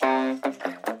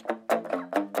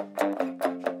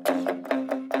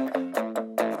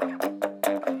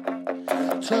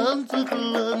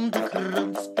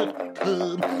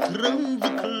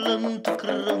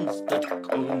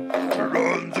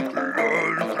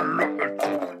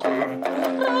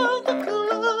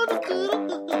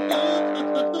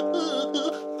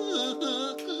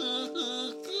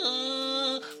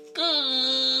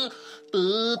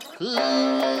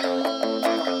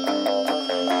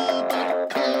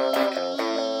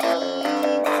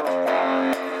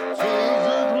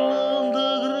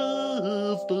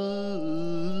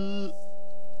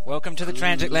Welcome to the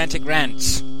Transatlantic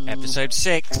Rants, episode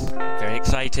 6. Very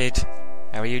excited.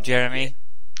 How are you, Jeremy?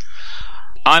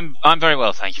 I'm very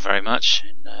well, thank you very much.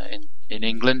 In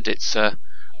England, it's a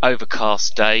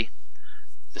overcast day.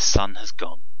 The sun has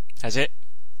gone. Has it?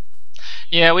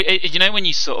 Yeah, you know when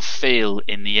you sort of feel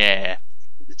in the air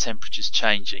the temperature's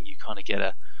changing, you kind of get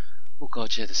oh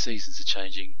god, yeah, the seasons are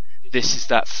changing. This is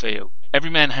that feel. Every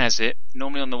man has it.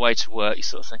 Normally on the way to work, you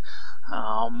sort of think,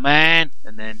 oh man,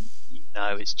 and then you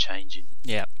know it's changing.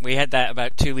 Yeah, we had that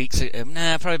about 2 weeks ago,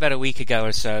 probably about a week ago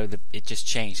or so. It just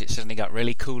changed. It suddenly got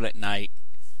really cool at night.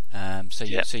 So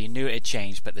you knew it had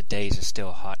changed, but the days are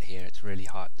still hot here. It's really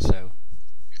hot, so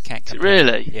can't complain.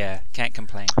 Really? Yeah, can't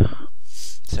complain.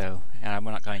 So,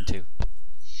 we're not going to.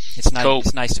 It's nice. Cool.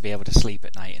 It's nice to be able to sleep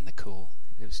at night in the cool.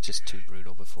 It was just too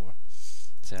brutal before.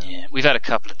 So yeah, we've had a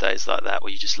couple of days like that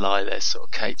where you just lie there, sort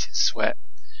of caked in sweat,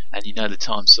 and you know the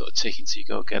time's sort of ticking, so you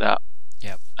got to get up.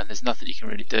 Yep. And there's nothing you can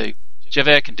really do. Do you have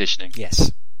air conditioning?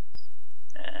 Yes.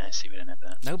 See, we don't have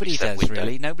that. Nobody does,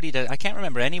 really. Nobody does. I can't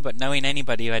remember knowing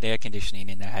anybody who had air conditioning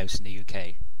in their house in the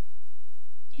UK.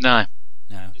 No.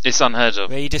 It's unheard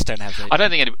of. Well, you just don't have it. I don't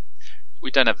think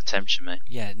we don't have the temperature, mate.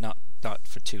 Yeah, not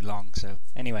for too long. So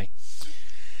anyway,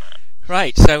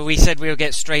 right. So we said we'll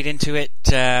get straight into it.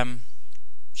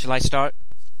 Shall I start?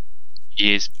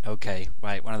 Yes. Okay,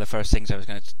 right. One of the first things I was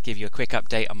going to give you a quick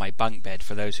update on my bunk bed.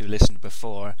 For those who listened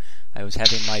before, I was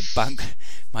having my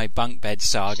bunk bed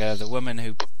saga. The woman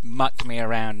who mucked me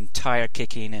around, tire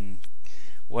kicking and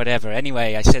whatever.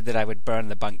 Anyway, I said that I would burn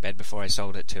the bunk bed before I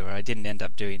sold it to her. I didn't end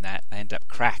up doing that. I ended up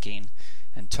cracking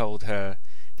and told her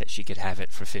that she could have it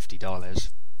for $50.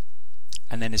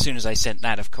 And then as soon as I sent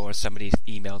that, of course, somebody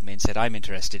emailed me and said, I'm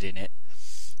interested in it.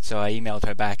 So I emailed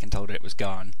her back and told her it was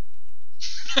gone.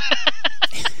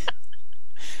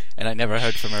 And I never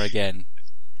heard from her again.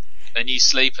 And you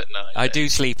sleep at night? I do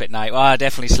sleep at night. Well, I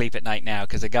definitely sleep at night now,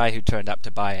 because the guy who turned up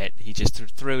to buy it, he just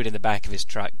threw it in the back of his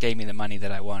truck, gave me the money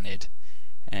that I wanted,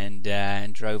 and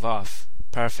drove off.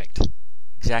 Perfect.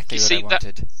 Exactly what I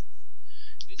wanted.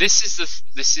 This is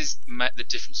the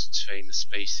difference between the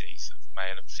species of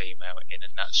male and female in a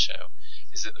nutshell.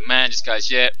 Is that the man just goes,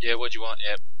 yeah, what do you want?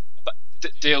 Yeah, but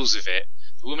deals with it.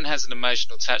 The woman has an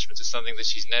emotional attachment to something that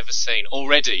she's never seen.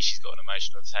 Already, she's got an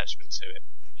emotional attachment to it.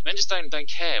 Men just don't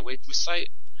care. We're so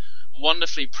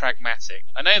wonderfully pragmatic.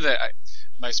 I know that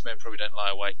most men probably don't lie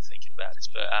awake thinking about this,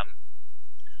 but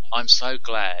I'm so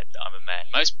glad that I'm a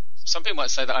man. Some people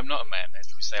might say that I'm not a man. They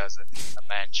probably say I was a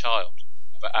man child,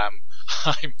 but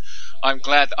I'm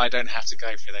glad that I don't have to go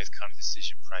through those kind of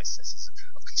decision processes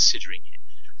of considering it,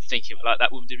 thinking like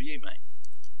that woman did with you, mate.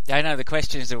 Yeah, I know the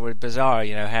questions that were bizarre.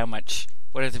 How much?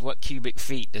 What cubic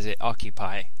feet does it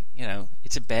occupy?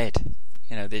 It's a bed.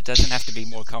 It doesn't have to be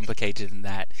more complicated than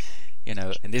that.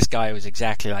 And this guy was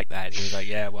exactly like that. He was like,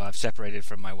 yeah, well, I've separated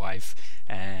from my wife,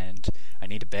 and I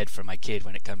need a bed for my kid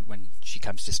when she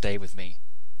comes to stay with me.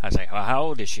 I was like, well, how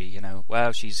old is she?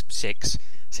 Well, she's 6. I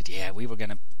said, yeah, we were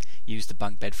going to use the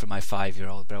bunk bed for my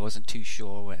 5-year-old, but I wasn't too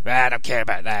sure. I don't care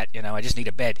about that. I just need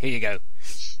a bed. Here you go.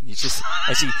 And he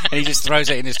just throws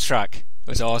it in his truck. It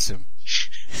was awesome.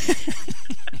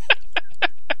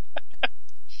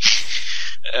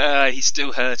 He's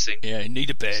still hurting. Yeah, I need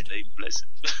a bed. Bless him.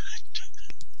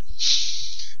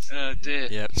 Oh dear.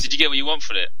 Yep. Did you get what you want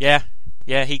for it? Yeah,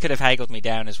 he could have haggled me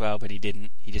down as well, but he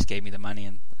didn't. He just gave me the money,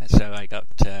 and so I got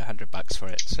 $100 for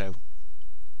it. So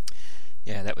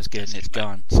yeah, that was good, and it's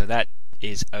gone. So that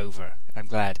is over. I'm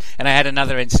glad. And I had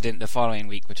another incident the following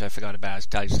week, which I forgot about.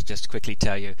 I'll just quickly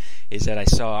tell you, is that I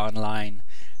saw online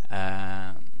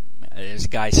there's a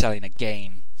guy selling a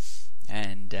game,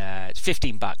 and it's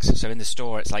 $15. So in the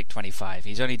store it's like $25.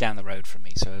 He's only down the road from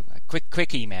me. So a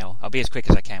quick email. I'll be as quick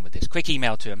as I can with this. Quick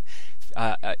email to him.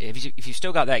 If you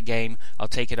still got that game, I'll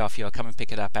take it off you. I'll come and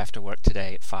pick it up after work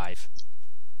today at 5.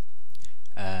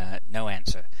 No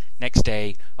answer. Next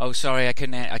day, oh sorry, I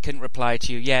couldn't reply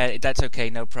to you. Yeah, that's okay,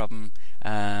 no problem.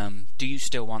 Do you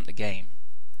still want the game?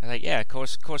 I was like, yeah, of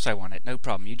course I want it, no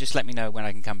problem. You just let me know when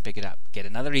I can come pick it up. Get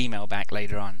another email back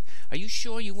later on. Are you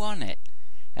sure you want it?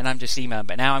 And I'm just emailing,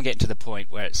 but now I'm getting to the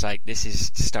point where it's like, this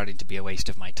is starting to be a waste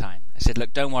of my time. I said,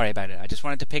 look, don't worry about it. I just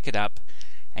wanted to pick it up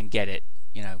and get it.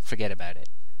 forget about it.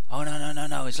 Oh,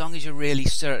 no. As long as you're really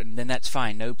certain, then that's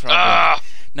fine. No problem.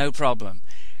 No problem.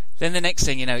 Then the next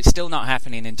thing, it's still not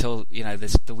happening until,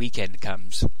 the weekend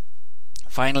comes.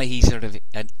 Finally, he sort of,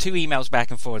 2 emails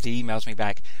back and forth, he emails me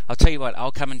back, I'll tell you what,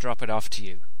 I'll come and drop it off to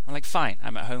you. I'm like, fine,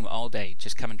 I'm at home all day,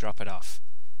 just come and drop it off.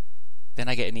 Then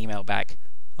I get an email back,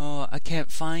 oh, I can't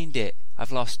find it.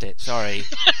 I've lost it, sorry.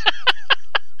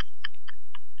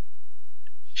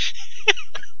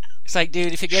 It's like,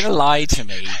 dude, if you're going to lie to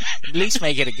me, at least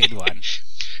make it a good one.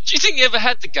 Do you think he ever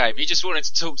had the game? He just wanted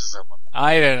to talk to someone.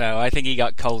 I don't know. I think he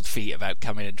got cold feet about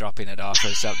coming and dropping it off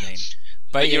or something.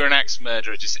 But you're an axe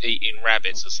murderer just eating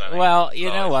rabbits or something. Well, you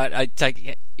know what? I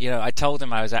told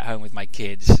him I was at home with my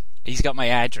kids. He's got my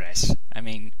address. I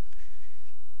mean,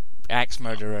 axe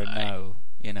murderer, no,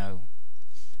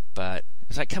 But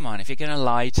it's like, come on, if you're going to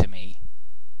lie to me,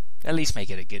 at least make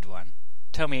it a good one.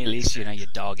 Tell me at least, your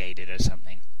dog ate it or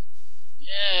something.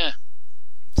 Yeah.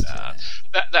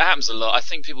 That happens a lot. I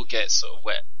think people get sort of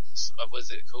wet. What is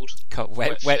it called?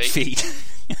 Wet feet.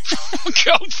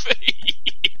 Cold feet.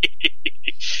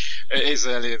 It is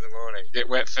early in the morning. Get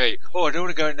wet feet. Oh, I don't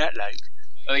want to go in that lake.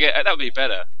 That would be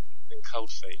better than cold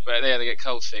feet. But yeah, they get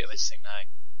cold feet and they just think, no.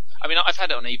 I mean, I've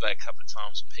had it on eBay a couple of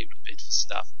times when people have bid for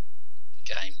stuff,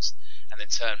 games, and then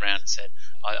turn around and said,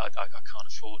 I can't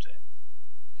afford it.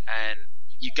 And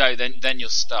you go, then you're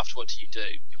stuffed. What do?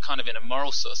 You're kind of in a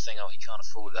moral sort of thing. Oh, he can't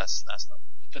afford it. That's not.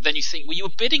 But then you think, well, you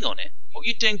were bidding on it. What were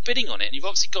you doing bidding on it? And you've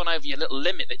obviously gone over your little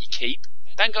limit that you keep.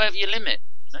 Don't go over your limit.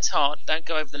 That's hard. Don't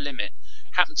go over the limit.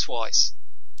 Happened twice.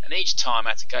 And each time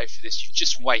I had to go through this, you've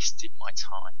just wasted my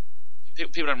time.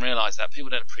 People don't realise that. People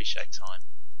don't appreciate time.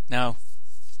 No.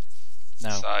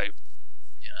 So,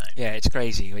 Yeah, it's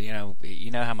crazy.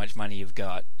 You know how much money you've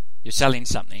got. You're selling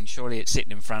something. Surely it's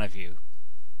sitting in front of you.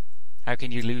 How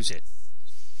can you lose it?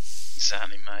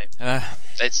 Exactly, mate.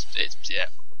 It's yeah.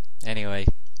 Anyway,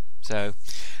 so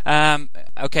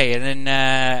okay, and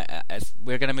then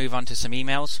we're going to move on to some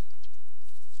emails.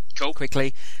 Cool.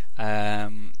 Quickly.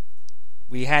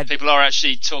 We had people are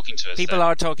actually talking to us. People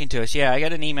are talking to us. Yeah, I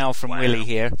got an email from Willie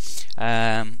here.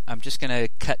 I'm just going to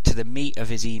cut to the meat of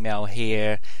his email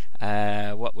here.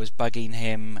 What was bugging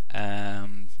him?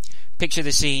 Picture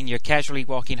the scene. You're casually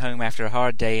walking home after a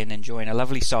hard day and enjoying a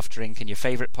lovely soft drink and your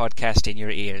favourite podcast in your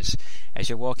ears. As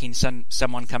you're walking,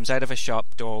 someone comes out of a shop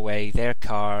doorway, their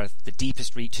car, the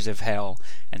deepest reaches of hell,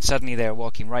 and suddenly they're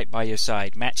walking right by your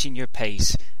side, matching your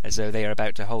pace as though they are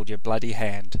about to hold your bloody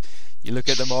hand. You look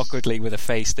at them awkwardly with a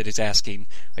face that is asking,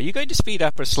 are you going to speed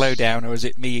up or slow down, or is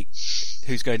it me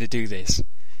who's going to do this?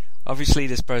 Obviously,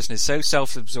 this person is so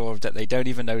self-absorbed that they don't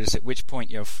even notice at which point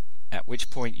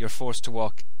you're forced to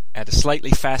walk at a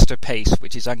slightly faster pace,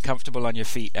 which is uncomfortable on your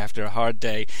feet after a hard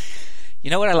day. You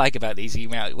know what I like about these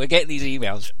emails? We're getting these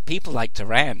emails. People like to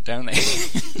rant, don't they?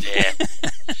 Yeah.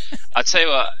 I tell you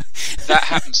what, that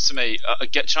happens to me.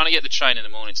 Trying to get the train in the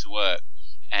morning to work,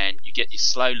 and you get your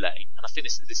slow lane. And I think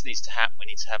this needs to happen.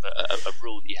 We need to have a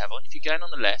rule that you have on. If you're going on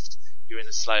the left, you're in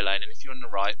the slow lane, and if you're on the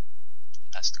right,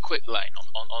 that's the quick lane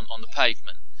on the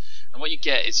pavement. And what you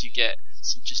get is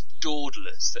some just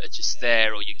dawdlers that are just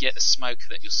there, or you get the smoker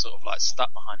that you're sort of like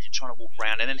stuck behind, and you're trying to walk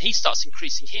around, and then he starts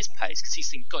increasing his pace because he's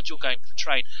thinking, God, you're going for the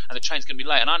train, and the train's going to be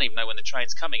late, and I don't even know when the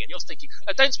train's coming, and you're thinking,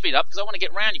 no, don't speed up because I want to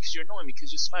get round you because you're annoying me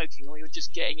because you're smoking, or you're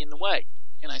just getting in the way.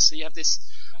 So you have this.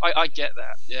 I get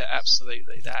that. Yeah,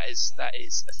 absolutely. That is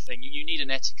a thing. You need an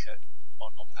etiquette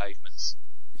on pavements.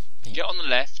 Get on the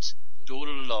left,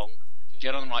 dawdle along.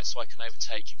 Get on the right so I can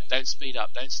overtake you. But don't speed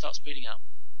up. Don't start speeding up.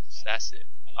 That's it.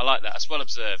 I like that. That's well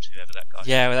observed, whoever that guy is.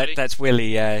 Yeah, well, that's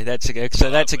Willie. That's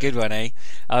a good one, eh?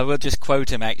 I will just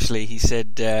quote him, actually. He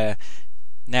said,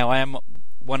 now I am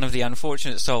one of the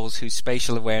unfortunate souls whose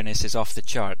spatial awareness is off the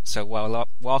chart, so while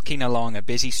walking along a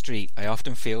busy street, I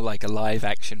often feel like a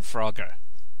live-action Frogger.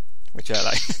 Which I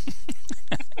like.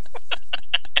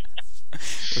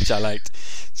 Which I liked.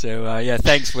 So, yeah,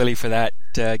 thanks, Willie, for that.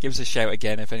 Give us a shout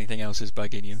again if anything else is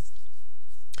bugging you.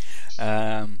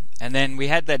 And then we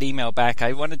had that email back.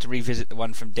 I wanted to revisit the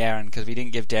one from Darren because we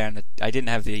didn't give Darren. I didn't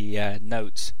have the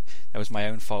notes. That was my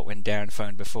own fault when Darren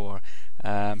phoned before.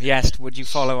 He asked, would you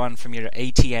follow on from your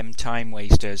ATM time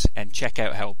wasters and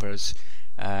checkout helpers?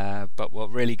 But what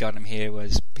really got him here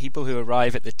was people who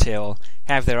arrive at the till,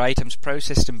 have their items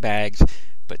processed in bags,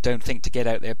 but don't think to get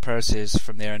out their purses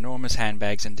from their enormous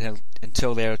handbags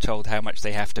until they are told how much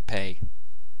they have to pay.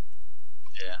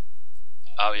 Yeah.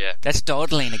 Oh, yeah. That's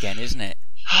dawdling again, isn't it?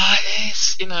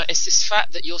 It's this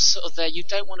fact that you're sort of there. You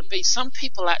don't want to be. Some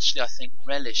people actually, I think,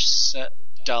 relish certain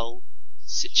dull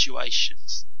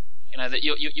situations. That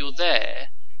you're there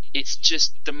it's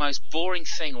just the most boring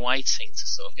thing waiting to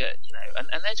sort of get, and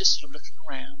they're just sort of looking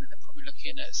around, and they're probably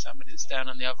looking at somebody that's down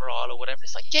on the other aisle or whatever.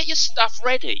 It's like, get your stuff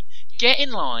ready, get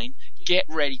in line, get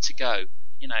ready to go.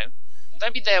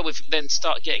 Don't be there with then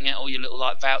start getting out all your little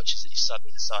vouchers that you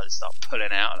suddenly decide to start pulling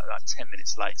out like 10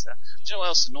 minutes later. Do you know what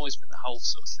else annoys me? The whole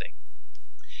sort of thing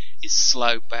is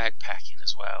slow bag packing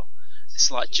as well.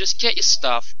 It's like, just get your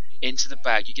stuff into the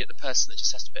bag. You get the person that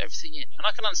just has to put everything in. And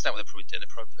I can understand what they're probably doing. They're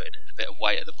probably putting in a bit of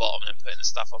weight at the bottom and then putting the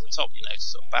stuff on the top, to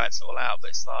sort of balance it all out.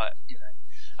 But it's like,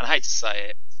 and I hate to say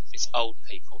it, it's old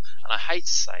people. And I hate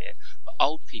to say it, but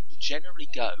old people generally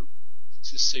go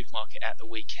to the supermarket at the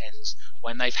weekends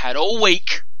when they've had all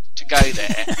week to go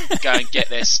there, go and get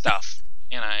their stuff,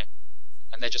 and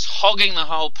they're just hogging the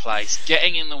whole place,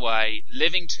 getting in the way,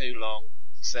 living too long,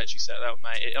 etc., etc.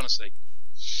 Mate, honestly.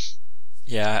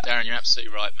 Yeah, Darren, you're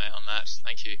absolutely right, mate, on that.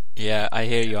 Thank you. Yeah, I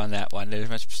hear you on that one.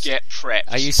 Get prepped.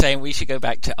 Are you saying we should go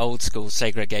back to old school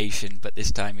segregation, but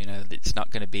this time, it's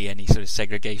not going to be any sort of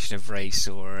segregation of race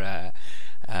or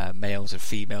males or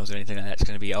females or anything like that? It's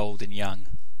going to be old and young.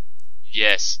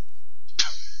 Yes.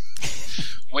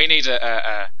 We need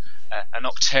an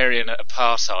Octarian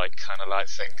apartheid kind of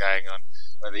thing going on,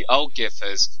 where the old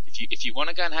giffers, if you want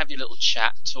to go and have your little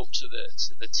chat, talk to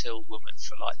the till woman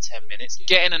for 10 minutes,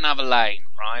 get in another lane,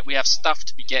 right? We have stuff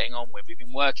to be getting on with. We've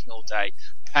been working all day,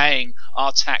 paying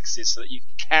our taxes so that you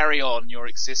can carry on your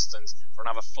existence for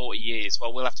another 40 years,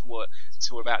 while we'll have to work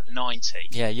till we're about 90.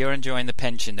 Yeah, you're enjoying the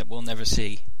pension that we'll never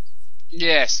see.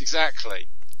 Yes, exactly.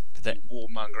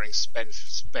 Warmongering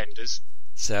spenders.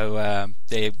 So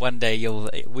one day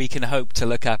we can hope to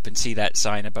look up and see that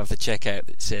sign above the checkout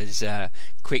that says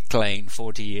 "Quick Lane,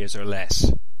 40 years or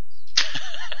less."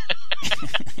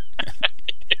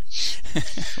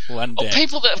 One day. Or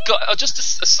people that have got, or just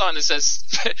a sign that says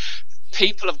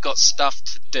 "People have got stuff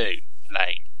to do."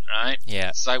 Lane, right?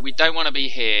 Yeah. So we don't want to be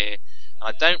here.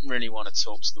 I don't really want to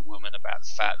talk to the woman about the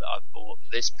fact that I've bought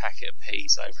this packet of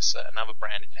peas over another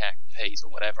branded packet of peas or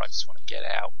whatever. I just want to get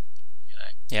out.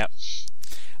 Yeah.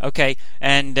 Okay,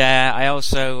 and I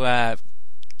also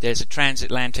there's a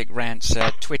Transatlantic Rants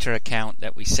Twitter account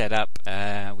that we set up.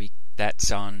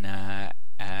 That's on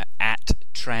at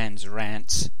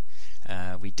TransRants.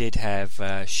 We did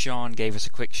have Sean gave us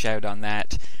a quick shout on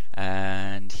that,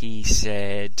 and he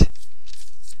said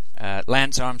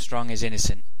Lance Armstrong is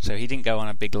innocent, so he didn't go on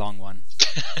a big long one.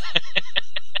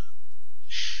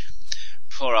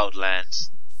 Poor old Lance.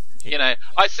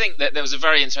 I think that there was a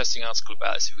very interesting article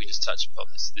about this. If we just touch upon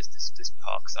this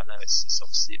part, because I know it's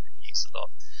obviously in the news a lot.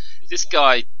 This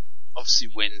guy obviously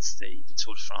wins the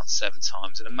Tour de France 7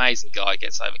 times. An amazing guy,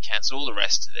 gets over cancer, all the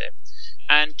rest of it.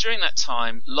 And during that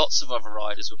time, lots of other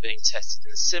riders were being tested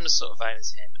in a similar sort of vein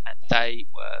as him, and they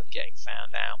were getting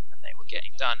found out and they were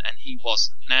getting done, and he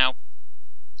wasn't. Now,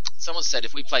 someone said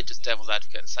if we played just devil's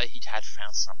advocate and say he had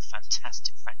found some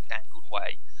fantastic, fandangled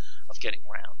way of getting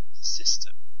around the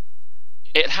system,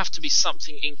 it'd have to be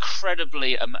something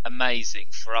incredibly amazing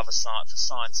for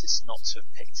scientists not to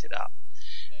have picked it up.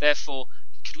 Therefore,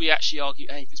 could we actually argue,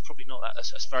 hey, it's probably not a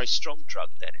very strong drug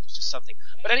then, it was just something.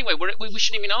 But anyway, we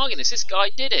shouldn't even argue this. This guy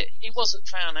did it. He wasn't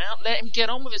found out. Let him get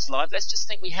on with his life. Let's just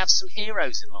think we have some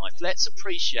heroes in life. Let's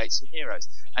appreciate some heroes.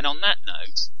 And on that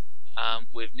note,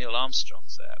 with Neil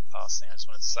Armstrong's passing, I just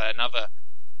wanted to say another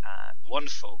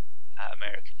wonderful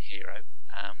American hero.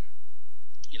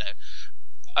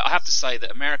 I have to say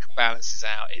that America balances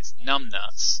out its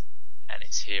numbnuts and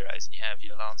its heroes. And you have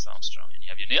your Lance Armstrong and you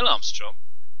have your Neil Armstrong,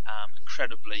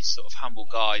 incredibly sort of humble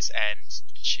guys and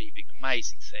achieving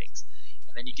amazing things.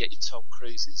 And then you get your Tom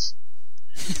Cruises,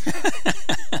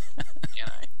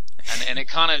 and it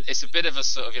kind of, it's a bit of a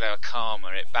sort of a karma.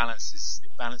 It balances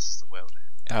the world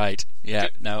out. All right. Yeah.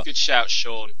 Good shout,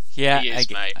 Sean. Yeah. He is,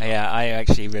 mate. Yeah. I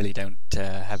actually really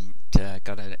haven't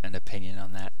got an opinion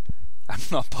on that. I'm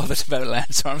not bothered about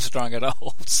Lance Armstrong at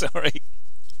all. Sorry.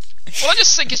 Well, I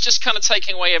just think it's just kind of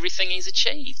taking away everything he's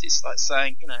achieved. It's like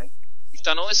saying, you've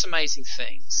done all these amazing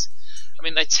things. I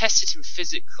mean, they tested him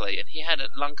physically, and he had a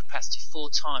lung capacity 4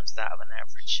 times that of an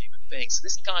average human being. So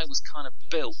this guy was kind of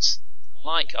built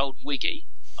like old Wiggy,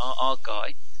 our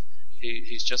guy,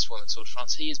 who's just won the Tour de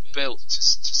France. He is built to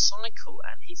cycle,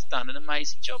 and he's done an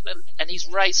amazing job. And he's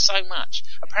raised so much.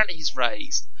 Apparently, he's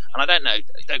raised. And I don't know,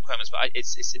 don't quote me, but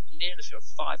it's near the field,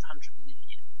 500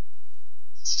 million.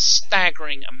 It's a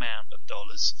staggering amount of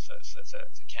dollars for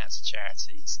cancer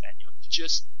charities, and you're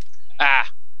just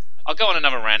I'll go on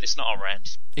another rant. It's not a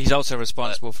rant. He's also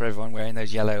responsible for everyone wearing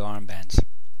those yellow armbands.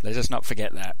 Let us not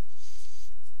forget that.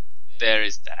 There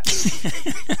is that.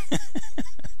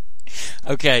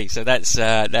 Okay, so that's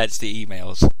the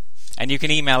emails. And you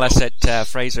can email us at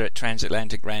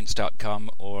Fraser@transatlanticrants.com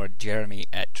or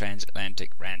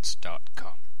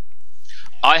Jeremy@transatlanticrants.com.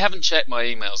 I haven't checked my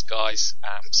emails, guys.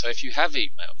 So if you have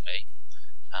emailed me,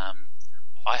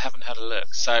 I haven't had a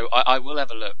look. So I will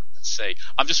have a look and see.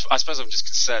 I suppose I'm just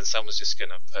concerned someone's just going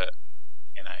to put,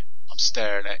 I'm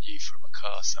staring at you from a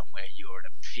car somewhere. You're an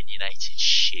opinionated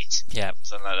shit. Yeah.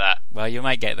 Something like that. Well, you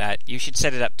might get that. You should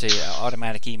set it up to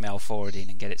automatic email forwarding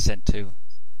and get it sent to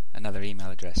another email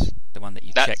address, the one that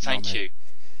you check normally. Thank you.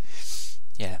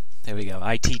 Yeah, there we go.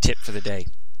 IT tip for the day.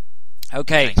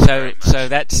 Okay, Thank so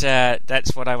that's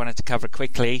what I wanted to cover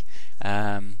quickly.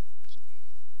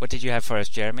 What did you have for us,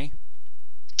 Jeremy?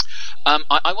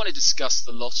 I want to discuss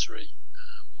the lottery.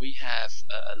 We have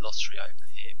a lottery over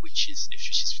here, which is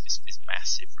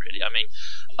massive, really. I mean,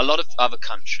 a lot of other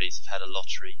countries have had a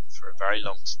lottery for a very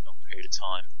long period of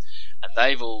time, and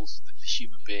the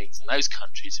human beings in those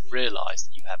countries have realised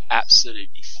that you have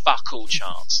absolutely fuck all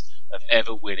chance of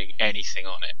ever winning anything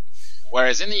on it.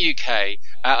 Whereas in the UK,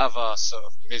 out of our sort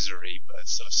of misery, but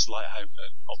sort of slight hope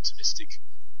and optimistic,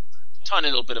 tiny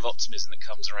little bit of optimism that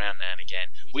comes around now and again,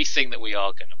 we think that we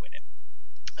are going to win it.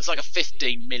 There's like a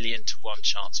 15 million to 1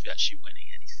 chance of actually winning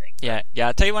anything. Yeah.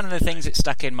 I'll tell you one of the things that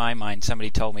stuck in my mind. Somebody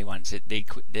told me once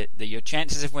that your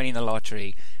chances of winning the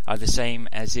lottery are the same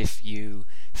as if you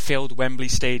filled Wembley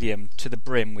Stadium to the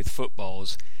brim with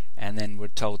footballs and then were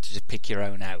told to just pick your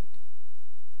own out.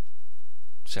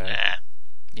 So,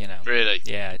 really,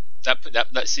 yeah.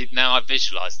 See, now I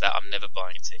visualise that. I'm never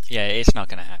buying a ticket. Yeah, it's not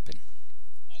going to happen.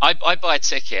 I buy a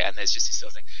ticket and there's just this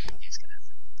sort of thing.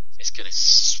 It's going to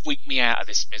sweep me out of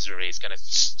this misery. It's going to,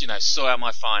 sort out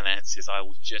my finances. I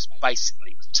will just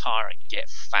basically retire and get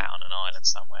fat on an island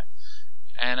somewhere.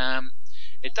 And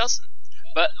it doesn't.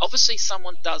 But obviously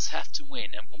someone does have to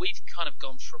win. And we've kind of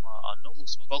gone from our normal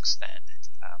bog standard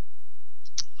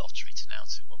lottery to now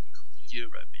to what we call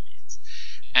Euro Millions.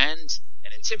 And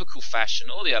in typical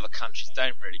fashion, all the other countries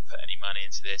don't really put any money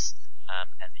into this.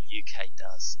 And the UK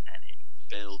does. And it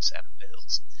builds and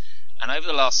builds. And over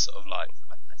the last sort of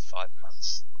 5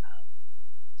 months,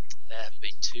 there have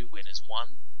been 2 winners.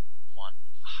 One won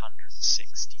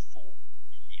 £164 million,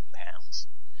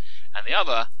 and the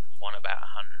other won about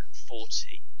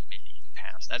 £140 million.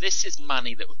 Now, this is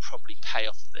money that would probably pay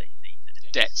off the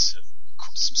debts of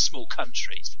some small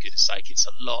countries. For goodness sake, it's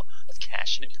a lot of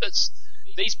cash, and it puts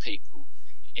these people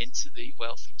into the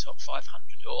wealthy top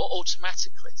 500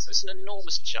 automatically. So it's an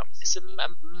enormous jump. It's an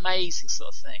amazing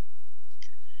sort of thing.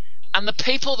 And the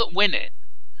people that win it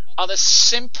are the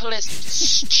simplest,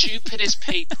 stupidest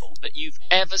people that you've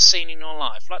ever seen in your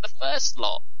life. Like the first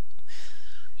lot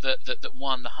that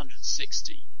won the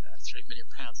 £163 million,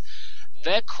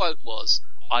 their quote was,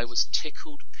 "I was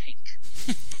tickled pink."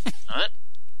 Right?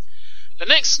 The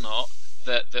next lot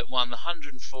that won the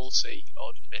 140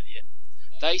 odd million,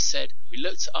 they said, "We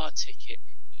looked at our ticket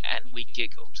and we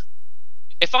giggled."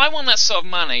 If I won that sort of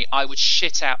money, I would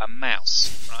shit out a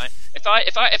mouse, right? If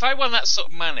I won that sort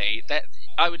of money, that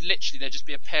I would literally, there'd just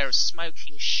be a pair of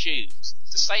smoking shoes.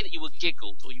 To say that you were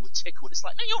giggled or you were tickled, it's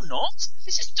like, no, you're not.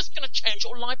 This is just going to change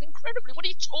your life incredibly. What are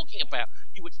you talking about?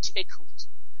 You were tickled.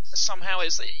 Somehow I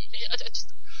just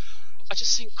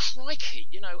think, crikey,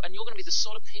 and you're going to be the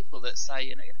sort of people that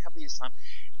say in a couple of years' time,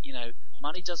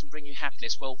 money doesn't bring you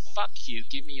happiness. Well, fuck you,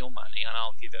 give me your money and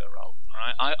I'll give it a roll.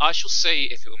 Alright? I shall see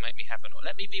if it will make me happy or not.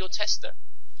 Let me be your tester.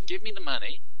 Give me the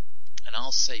money and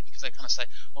I'll see, because they kind of say,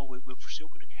 oh, we're still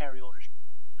going to carry on.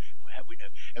 We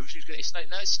know everything's going to.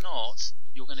 No, it's not.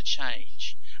 You're going to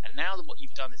change. And now that what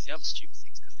you've done is the other stupid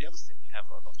things, because the other thing we have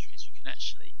on lottery is you can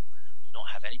actually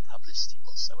not have any publicity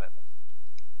whatsoever.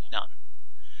 None.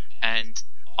 And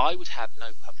I would have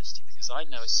no publicity, because I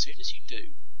know as soon as you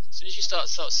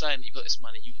start saying that you've got this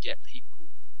money, you get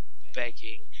people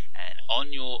begging, and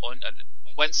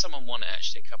when someone won it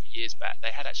actually a couple of years back,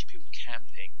 they had actually people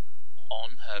camping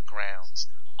on her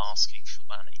grounds asking for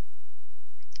money,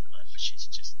 which is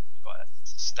just quite a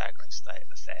staggering state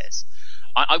of affairs.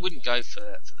 I wouldn't go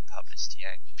for the publicity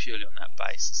angle purely on that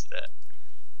basis that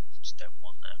I just don't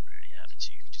want that really happening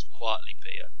to you. You can just quietly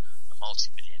be a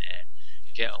multi-millionaire,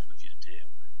 get on with your deal,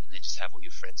 and then just have all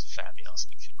your friends and family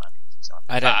asking for money.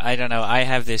 I don't know. I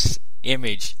have this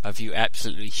image of you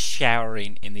absolutely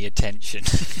showering in the attention,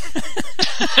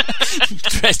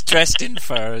 dressed in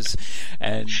furs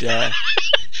and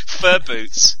fur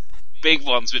boots, big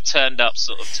ones with turned up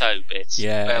sort of toe bits.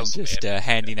 Yeah, and just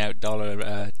handing out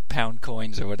pound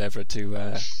coins or whatever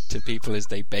to people as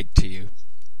they beg to you.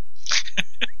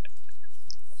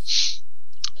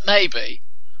 Maybe,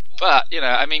 but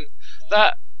I mean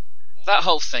that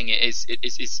whole thing it's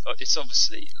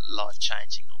obviously life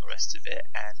changing, all the rest of it,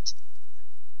 and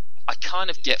I kind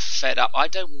of get fed up. I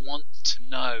don't want to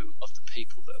know of the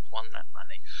people that have won that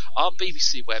money. Our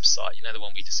BBC website, you know, the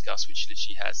one we discussed, which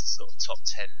literally has the sort of top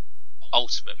 10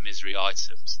 ultimate misery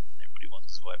items. Everybody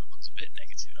wants, or everyone's a bit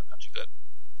negative in our country, but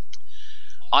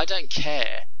I don't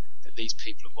care that these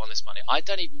people have won this money. I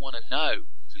don't even want to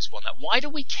know who's won that. Why do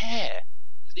we care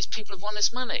that these people have won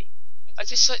this money? I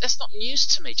just say that's not news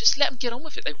to me. Just let them get on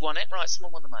with it. They've won it, right?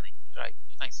 Someone won the money. Great,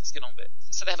 thanks. Let's get on with it.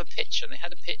 So they have a picture, and they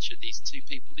had a picture of these two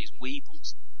people, these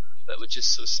weebles, that were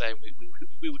just sort of saying we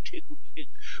were tickled. We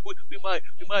might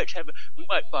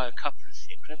buy a couple of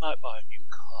things. We might buy a new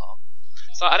car.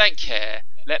 So I don't care.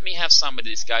 Let me have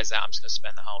somebody that goes out. I'm just going to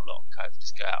spend the whole lot on coke.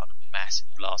 Just go out on a massive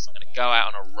blast. I'm going to go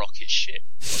out on a rocket ship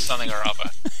or something or other.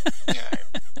 You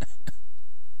know.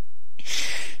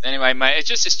 Anyway, mate, it's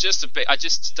just a bit. I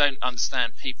just don't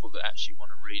understand people that actually want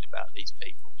to read about these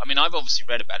people. I mean, I've obviously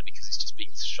read about it because it's just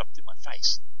being shoved in my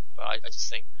face. But I just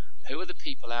think, who are the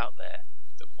people out there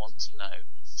that want to know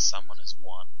someone has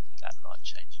won that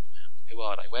life-changing amount? Who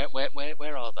are they?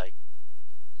 Where are they?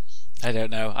 I don't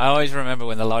know. I always remember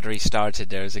when the lottery started,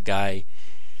 there was a guy.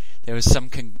 There was some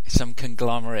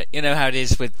conglomerate. You know how it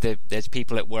is with there's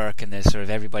people at work, and there's sort of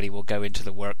everybody will go into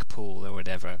the work pool or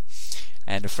whatever.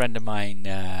 And a friend of mine,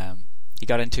 he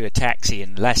got into a taxi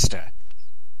in Leicester,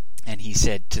 and he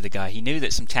said to the guy, he knew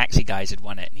that some taxi guys had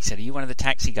won it, and he said, "Are you one of the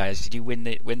taxi guys? Did you win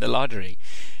the lottery?"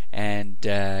 And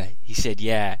he said,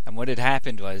 "Yeah." And what had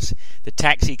happened was the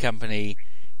taxi company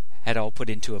had all put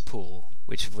into a pool,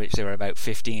 which there were about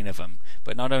 15 of them.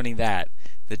 But not only that,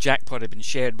 the jackpot had been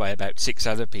shared by about 6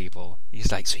 other people.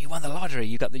 He's like, "So you won the lottery?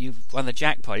 You won the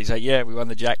jackpot?" He's like, "Yeah, we won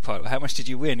the jackpot." "How much did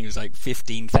you win?" He was like,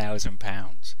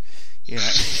 £15,000. You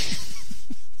know.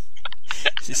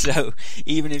 So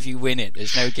even if you win it,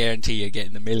 there's no guarantee you're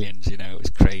getting the millions. You know, it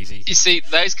was crazy. You see,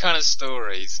 those kind of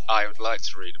stories I would like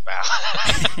to read about.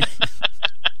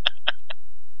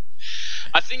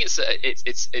 I think it's a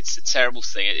terrible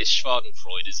thing. It's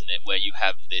Schadenfreude, isn't it? Where you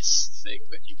have this thing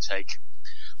that you take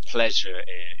pleasure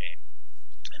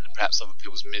in perhaps other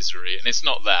people's misery, and it's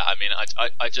not that. I mean,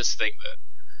 I just think that,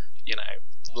 you know,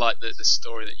 like the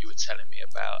story that you were telling me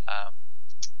about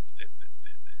the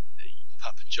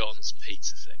Papa John's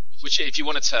pizza thing, which, if you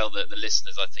want to tell the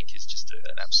listeners, I think is just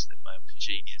an absolute moment of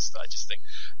genius. I just think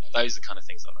those are the kind of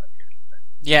things I like hearing about.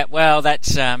 Yeah, well,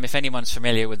 that's if anyone's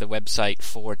familiar with the website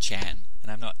 4chan,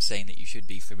 and I'm not saying that you should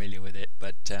be familiar with it,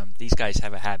 but these guys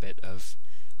have a habit of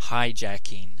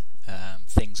hijacking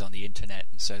things on the internet,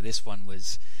 and so this one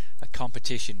was a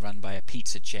competition run by a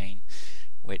pizza chain,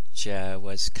 which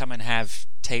was come and have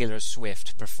Taylor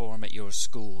Swift perform at your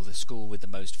school, the school with the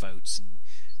most votes, and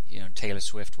you know, Taylor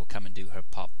Swift will come and do her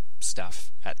pop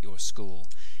stuff at your school.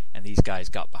 And these guys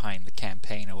got behind the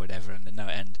campaign or whatever,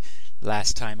 and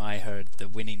last time I heard, the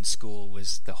winning school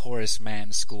was the Horace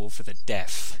Mann School for the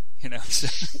Deaf, you know, so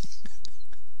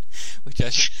which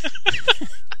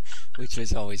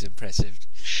was always impressive.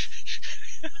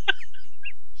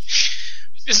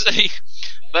 You see,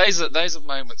 those are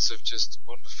moments of just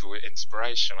wonderful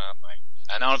inspiration, aren't they?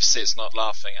 And obviously it's not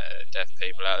laughing at deaf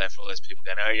people out there, for all those people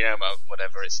going, "Oh yeah,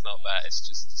 whatever." It's not that. It's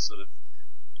just the sort of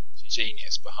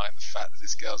genius behind the fact that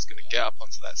this girl's going to get up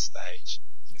onto that stage.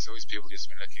 There's always people just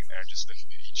been looking there and just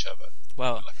looking at each other.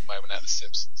 Well, like a moment out of The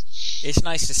Simpsons. It's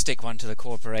nice to stick one to the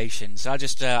corporations. I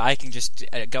can just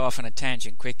go off on a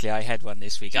tangent quickly. I had one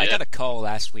this week. Yeah. I got a call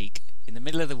last week in the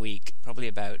middle of the week, probably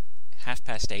about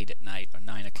 8:30 at night or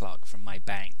 9 o'clock, from my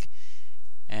bank.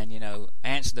 And, you know, I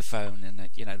answered the phone, and,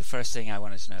 you know, the first thing I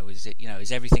wanted to know is, you know,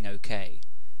 is everything okay?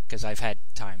 Because I've had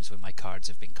times when my cards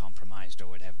have been compromised or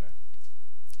whatever.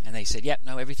 And they said, "Yep,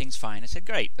 no, everything's fine." I said,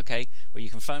 "Great, okay. Well, you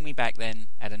can phone me back then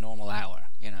at a normal hour,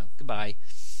 you know, goodbye."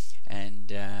 And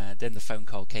then the phone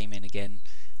call came in again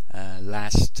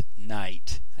last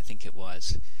night, I think it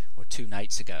was, or 2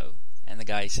 nights ago. And the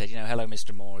guy said, you know, "Hello,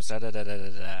 Mr. Moores,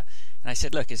 da-da-da-da-da-da." And I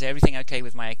said, "Look, is everything okay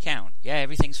with my account?" "Yeah,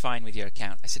 everything's fine with your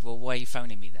account." I said, "Well, why are you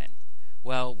phoning me then?"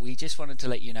 "Well, we just wanted to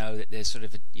let you know that there's sort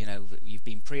of, you know, you've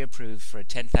been pre-approved for a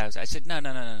 10,000. I said, No.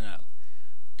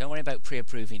 Don't worry about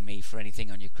pre-approving me for anything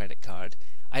on your credit card.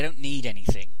 I don't need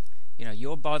anything. You know,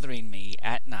 you're bothering me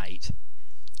at night.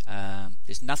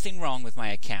 There's nothing wrong with my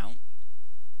account.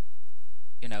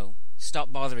 You know,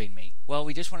 stop bothering me." "Well,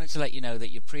 we just wanted to let you know that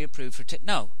you're pre-approved for...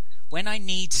 No, when I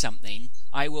need something,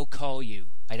 I will call you.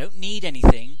 I don't need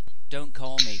anything. Don't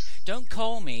call me. Don't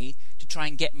call me to try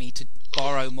and get me to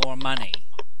borrow more money.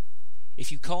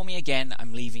 If you call me again,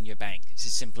 I'm leaving your bank. It's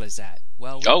as simple as that."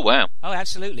 "Well..." "Oh, wow." "Oh,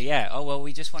 absolutely, yeah. Oh, well,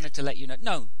 we just wanted to let you know..."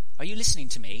 "No, are you listening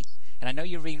to me? And I know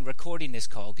you're recording this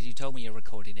call because you told me you're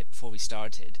recording it before we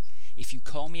started. If you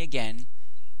call me again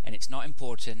and it's not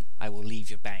important, I will leave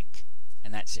your bank."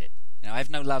 and that's it. You know, I have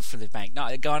no love for the bank.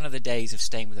 Gone are the days of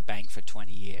staying with a bank for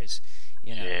 20 years.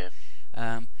 You know,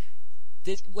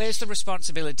 where's the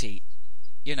responsibility?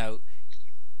 You know,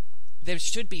 there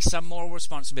should be some moral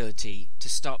responsibility to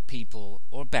stop people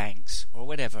or banks or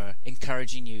whatever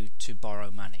encouraging you to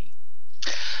borrow money.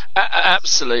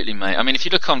 Absolutely, mate. I mean, if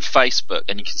you look on Facebook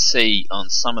and you can see on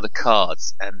some of the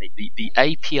cards and the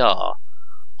APR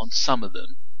on some of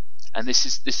them, and this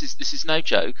is no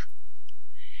joke,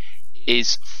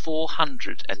 is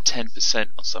 410%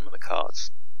 on some of the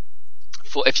cards.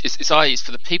 It's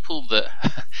for the people that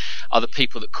are the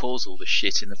people that cause all the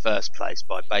shit in the first place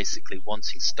by basically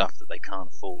wanting stuff that they can't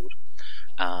afford,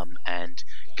 and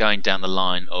going down the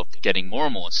line of getting more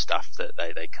and more stuff that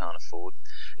they can't afford,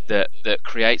 that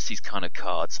creates these kind of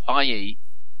cards. I.e.,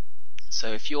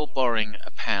 so if you're borrowing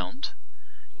 £1,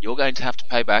 you're going to have to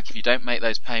pay back, if you don't make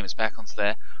those payments back onto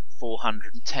there,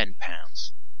 £410.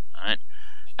 Right?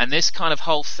 And this kind of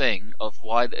whole thing of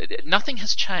why nothing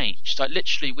has changed. Like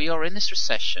literally, we are in this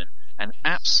recession, and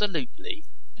absolutely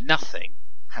nothing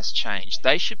has changed.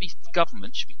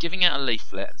 Government should be giving out a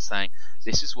leaflet and saying,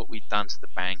 "This is what we've done to the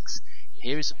banks.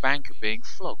 Here is a banker being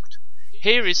flogged.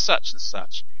 Here is such and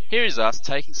such. Here is us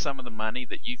taking some of the money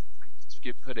that you've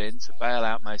put in to bail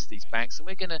out most of these banks, and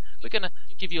we're gonna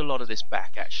give you a lot of this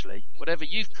back. Actually, whatever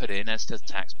you've put in as a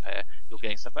taxpayer, you're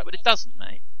getting stuff back, but it doesn't,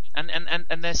 mate."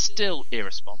 And they're still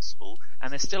irresponsible,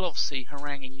 and they're still obviously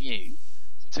haranguing you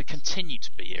to continue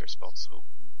to be irresponsible.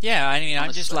 Yeah, I mean, honestly,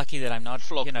 I'm just lucky that I'm not,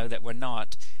 that we're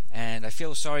not, and I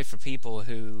feel sorry for people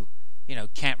who,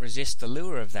 can't resist the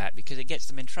lure of that because it gets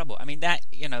them in trouble. I mean, that,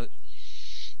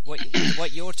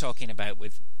 what you're talking about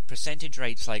with percentage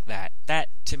rates like that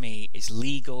to me is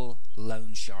legal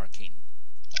loan sharking.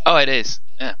 Oh, it is.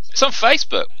 Yeah, it's on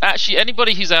Facebook. Actually,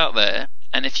 anybody who's out there.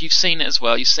 And if you've seen it as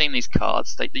well, you've seen these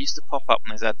cards. They used to pop up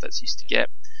when those adverts used to get.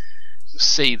 You'll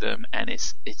see them, and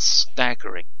it's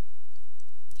staggering.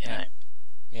 Yeah.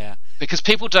 Yeah. Because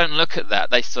people don't look at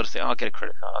that. They sort of think, "Oh, I'll get a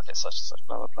credit card. I'll get such and such,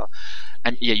 blah blah blah."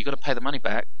 And yeah, you got to pay the money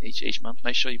back each month.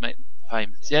 Make sure you make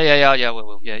payments. Yeah.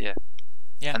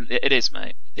 Yeah. And it is,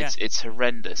 mate. It's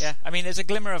horrendous. Yeah. I mean, there's a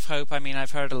glimmer of hope. I mean,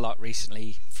 I've heard a lot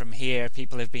recently from here.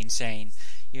 People have been saying,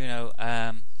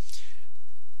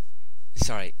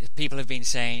 people have been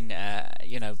saying,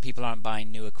 people aren't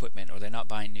buying new equipment, or they're not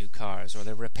buying new cars, or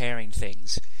they're repairing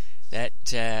things.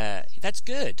 That's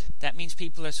good. That means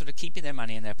people are sort of keeping their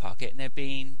money in their pocket and they're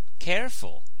being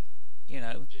careful.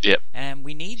 Yep. And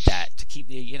we need that to keep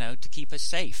to keep us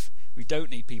safe. We don't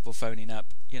need people phoning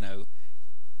up.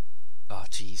 Oh,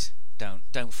 geez,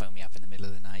 don't phone me up in the middle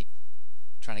of the night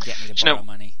trying to get me to borrow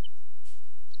money.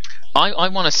 I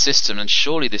want a system, and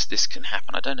surely this can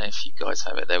happen. I don't know if you guys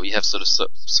have it there. We have sort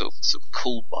of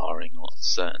call barring on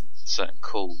certain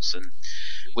calls, and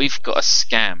we've got a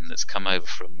scam that's come over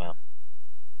from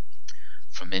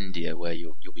India where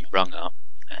you'll be rung up,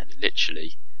 and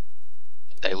literally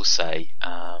they will say,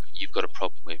 "You've got a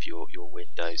problem with your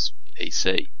Windows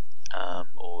PC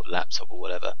or laptop or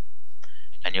whatever,"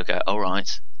 and you'll go, "All right."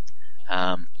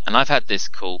 And I've had this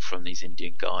call from these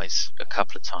Indian guys a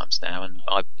couple of times now, and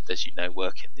I, as you know,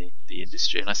 work in the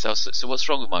industry. And I say, "So what's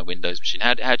wrong with my Windows machine?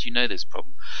 How do you know there's a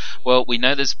problem?" "Well, we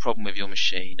know there's a problem with your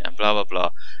machine," and blah blah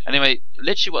blah. Anyway,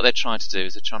 literally what they're trying to do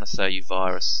is they're trying to sell you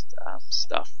virus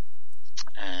stuff.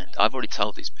 And I've already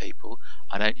told these people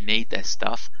I don't need their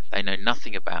stuff. They know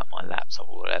nothing about my laptop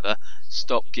or whatever.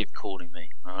 Stop calling me,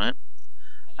 all right?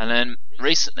 And then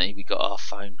recently we got our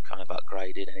phone kind of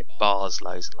upgraded, and it bars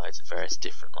loads and loads of various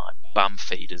different bum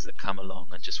feeders that come along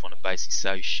and just want to basically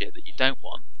sell you shit that you don't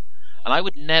want. And I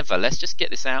would never, let's just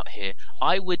get this out here,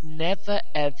 I would never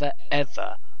ever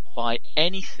ever buy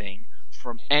anything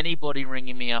from anybody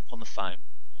ringing me up on the phone,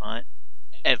 right?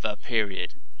 Ever,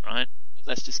 period, right?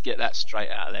 Let's just get that straight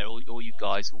out of there. All you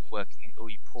guys all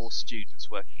you poor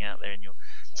students working out there in your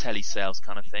telesales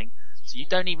kind of thing. So you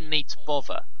don't even need to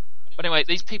bother. But anyway,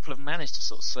 these people have managed to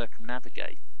sort of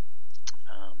circumnavigate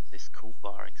this call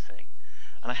barring thing.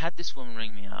 And I had this woman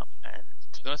ring me up, and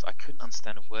to be honest, I couldn't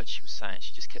understand a word she was saying.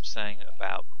 She just kept saying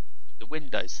about the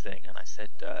Windows thing, and I said,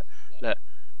 "Look,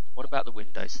 what about the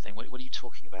Windows thing? What are you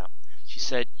talking about?" She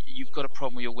said, "You've got a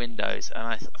problem with your Windows," and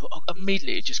I thought,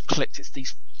 immediately it just clicked. It's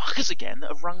these fuckers again that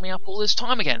have rung me up all this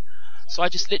time again. So I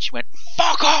just literally went,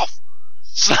 "Fuck off!"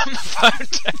 Slammed the phone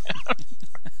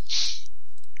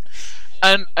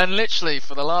down. And literally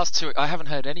for the last 2 weeks, I haven't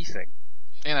heard anything.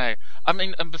 I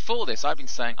mean, and before this, I've been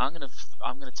saying I'm gonna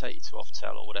take you to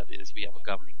Oftel or whatever it is. We have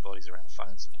governing bodies around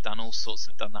phones. I've done all sorts.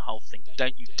 I've done the whole thing.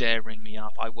 Don't you dare ring me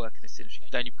up. I work in this industry.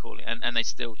 Don't you call it? And they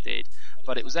still did.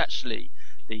 But it was actually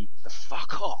the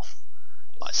fuck off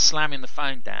like slamming the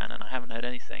phone down, and I haven't heard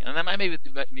anything. And then maybe it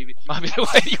might be the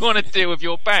way you want to deal with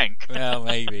your bank. Well,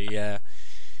 maybe, yeah.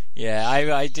 Yeah,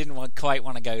 I didn't quite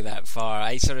want to go that far.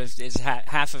 I sort of, it's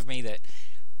half of me that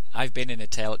I've been in a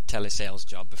telesales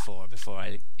job before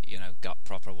I, got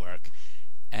proper work,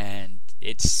 and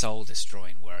it's soul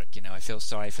destroying work. I feel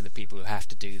sorry for the people who have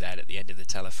to do that at the end of the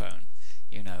telephone,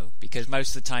 because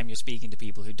most of the time you're speaking to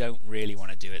people who don't really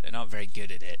want to do it. They're not very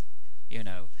good at it,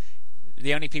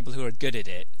 The only people who are good at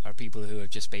it are people who have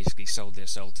just basically sold their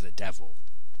soul to the devil.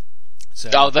 So,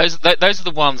 those are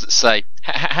the ones that say,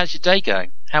 "How's your day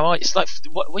going? How are you?" It's like,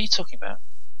 what are you talking about?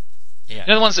 Yeah.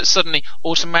 The ones that suddenly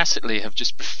automatically have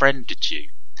just befriended you,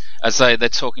 as though they're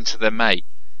talking to their mate.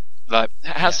 Like,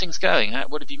 how's things going?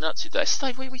 What have you been up to today? It's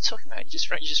like, what are we talking about? You just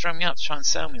rang me up to try and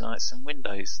sell me like some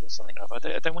windows or something.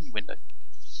 I don't want your window.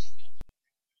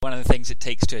 One of the things it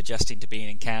takes to adjusting to being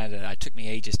in Canada, it took me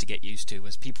ages to get used to,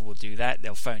 was people will do that.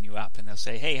 They'll phone you up and they'll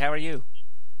say, "Hey, how are you?"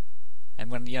 And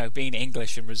when being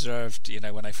English and reserved,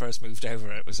 when I first moved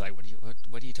over, it was like,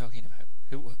 what are you talking about?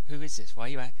 Who is this?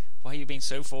 Why are you being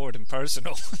so forward and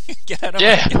personal? Get out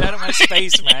of my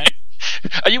space, man.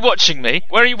 Are you watching me?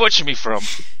 Where are you watching me from?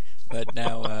 But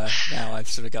now I've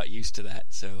sort of got used to that.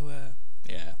 So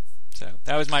yeah. So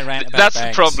that was my rant about That's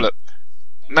banks. the problem.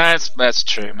 That's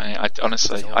true, mate.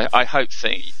 I hope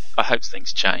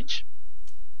things change.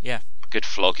 Yeah. Good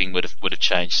flogging would have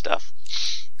changed stuff.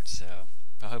 So,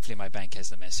 but hopefully my bank has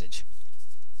the message.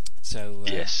 So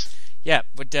yes. Yeah.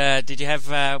 But did you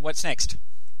have what's next?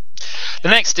 The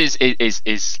next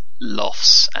is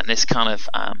lofts, and this kind of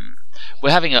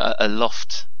we're having a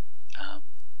loft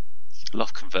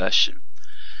conversion,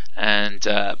 and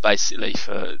basically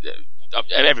for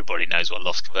everybody knows what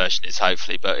loft conversion is,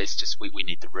 hopefully, but it's just we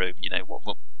need the room.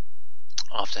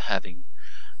 After having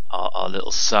our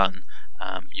little son,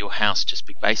 your house just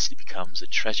basically becomes a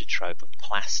treasure trove of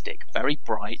plastic, very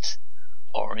bright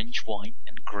orange, white,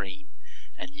 and green,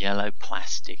 and yellow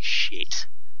plastic shit.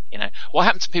 What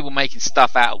happened to people making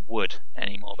stuff out of wood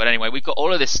anymore? But anyway, we've got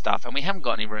all of this stuff, and we haven't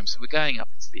got any room, so we're going up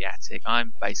into the attic.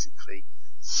 I'm basically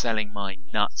selling my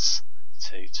nuts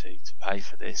to pay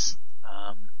for this.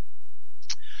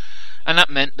 And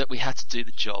that meant that we had to do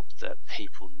the job that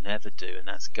people never do, and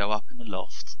that's go up in the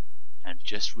loft and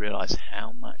just realise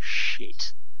how much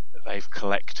shit that they've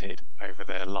collected over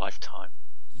their lifetime.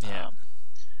 Yeah.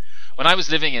 When I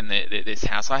was living in this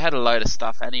house, I had a load of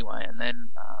stuff anyway, and then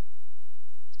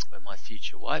when my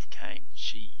future wife came,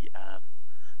 she,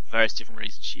 for various different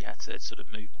reasons, she had to sort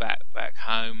of move back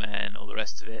home and all the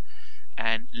rest of it.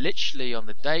 And literally on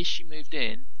the day she moved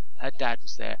in, her dad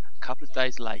was there a couple of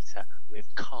days later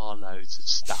with carloads of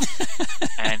stuff.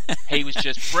 And he was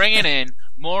just bringing in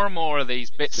more and more of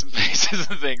these bits and pieces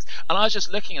and things. And I was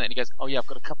just looking at it, and he goes, "Oh yeah, I've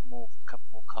got a couple more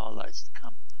carloads to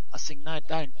come." I was thinking, "No,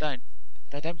 don't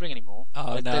bring any more.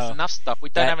 Oh, no. There's enough stuff. We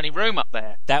don't have any room up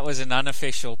there." That was an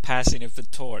unofficial passing of the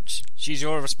torch. She's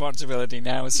your responsibility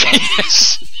now, son.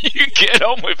 Yes, you get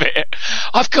on with it.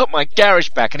 I've got my garage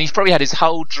back, and he's probably had his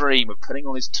whole dream of putting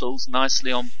all his tools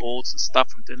nicely on boards and stuff,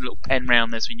 and doing a little pen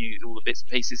round there so we knew all the bits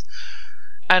and pieces.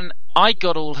 And I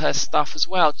got all her stuff as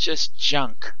well, just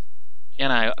junk.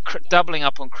 Doubling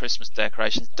up on Christmas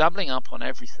decorations, doubling up on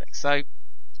everything. So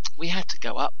we had to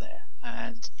go up there,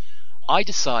 and I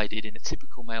decided, in a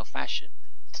typical male fashion,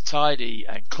 to tidy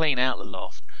and clean out the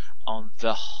loft on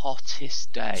the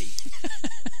hottest day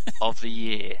of the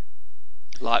year.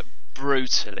 Like,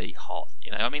 brutally hot.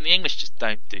 The English just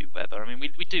don't do weather.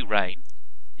 We do rain.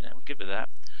 We're good with that.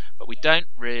 But we don't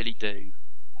really do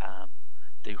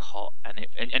hot.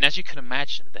 And as you can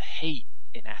imagine, the heat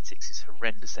in attics is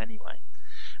horrendous anyway.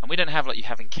 And we don't have like you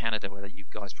have in Canada, where you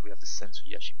guys probably have the sense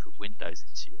where you actually put windows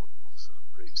into your sort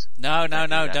of roofs. No.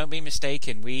 Don't be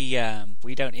mistaken. We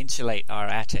don't insulate our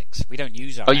attics. We don't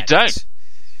use our attics.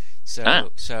 Oh, you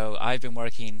don't? So I've been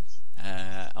working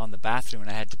on the bathroom,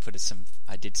 and I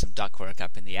did some ductwork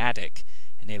up in the attic,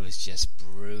 and it was just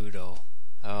brutal.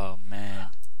 Oh man,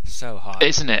 so hot,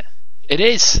 isn't it? It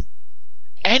is.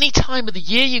 Any time of the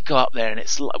year you go up there, and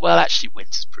it's actually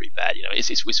winter's pretty bad.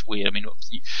 It's weird.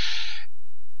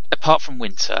 Apart from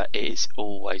winter, it is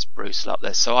always brutal up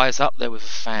there. So I was up there with a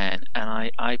fan,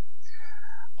 and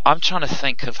I'm trying to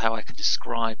think of how I can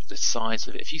describe the size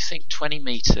of it. If you think 20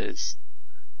 meters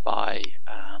by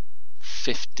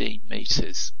 15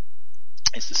 meters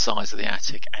is the size of the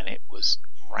attic, and it was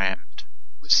rammed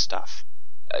with stuff.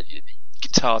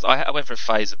 Guitars. I went for a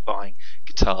phase of buying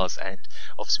guitars, and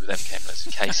obviously with them came loads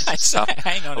of cases and stuff.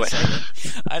 Hang on a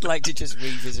second. I'd like to just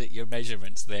revisit your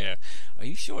measurements there. Are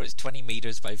you sure it's 20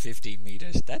 meters by 15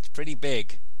 meters? That's pretty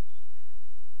big.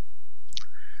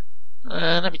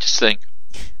 Let me just think.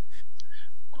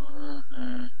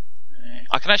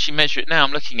 I can actually measure it now.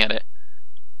 I'm looking at it.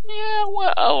 Yeah,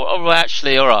 well,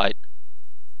 actually, all right.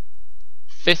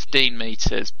 15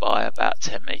 metres by about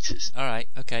 10 metres. All right,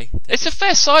 okay. It's a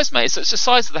fair size, mate. It's the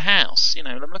size of the house. You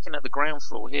know, I'm looking at the ground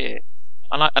floor here.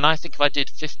 And I think if I did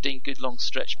 15 good long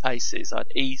stretch paces,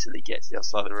 I'd easily get to the other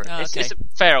side of the room. Oh, okay. It's a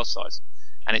fair old size.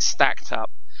 And it's stacked up.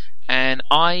 And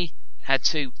I had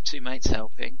two mates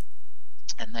helping,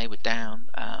 and they were down.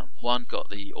 One got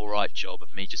the alright job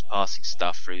of me just passing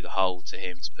stuff through the hole to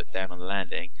him to put down on the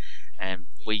landing. And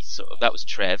that was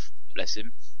Trev, bless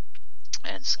him.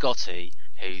 And Scotty,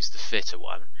 who's the fitter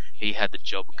one, he had the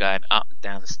job of going up and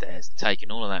down the stairs,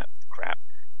 taking all of that crap,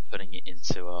 putting it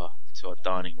into our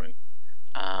dining room.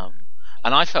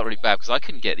 And I felt really bad because I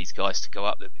couldn't get these guys to go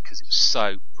up there because it was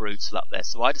so brutal up there.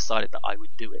 So I decided that I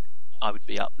would do it. I would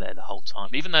be up there the whole time,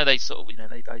 even though they sort of,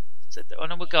 they said, "Oh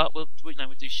no, we'll go up. We'll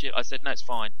do shit." I said, "No, it's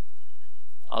fine.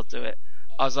 I'll do it."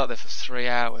 I was up there for 3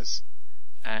 hours,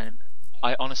 and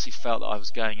I honestly felt that I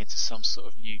was going into some sort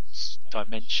of new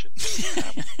dimension.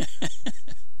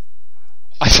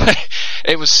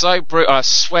 It was so brutal. I was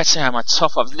sweating out my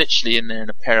top. I was literally in there in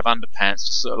a pair of underpants,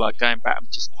 just sort of like going back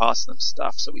and just passing them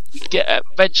stuff. So we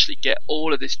eventually get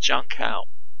all of this junk out,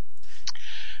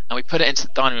 and we put it into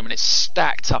the dining room, and it's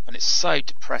stacked up, and it's so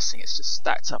depressing. It's just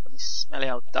stacked up in these smelly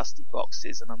old dusty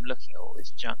boxes, and I'm looking at all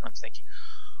this junk, and I'm thinking,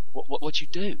 what'd you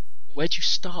do? Where'd you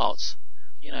start?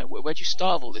 Where'd you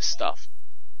start with all this stuff?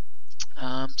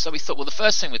 So we thought, well, the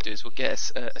first thing we'll do is we'll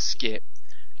get a skip,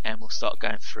 and we'll start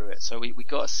going through it. So we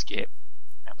got a skip,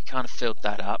 and we kind of filled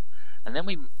that up, and then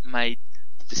we made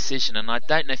the decision, and I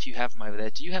don't know if you have them over there.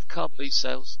 Do you have car boot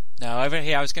sales? No, over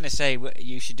here I was going to say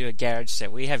you should do a garage sale.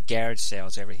 We have garage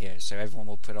sales over here, so everyone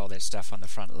will put all their stuff on the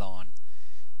front lawn,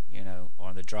 or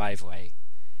on the driveway,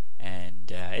 and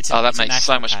that makes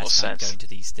so much more sense. Going to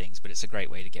these things, but it's a great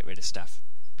way to get rid of stuff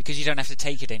because you don't have to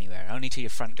take it anywhere, only to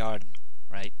your front garden,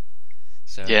 right?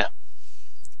 So yeah.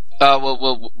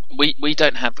 Well, we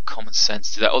don't have the common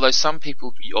sense to that. Although some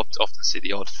people, you often see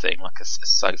the odd thing, like a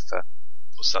sofa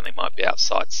or something might be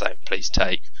outside saying, "Please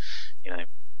take."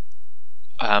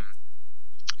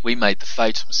 We made the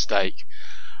fatal mistake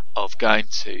of going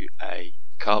to a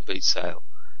car boot sale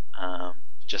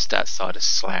just outside of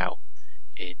Slough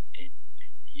in the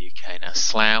UK. Now,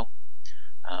 Slough,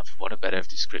 for want of a better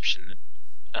description,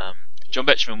 John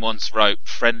Betjeman once wrote,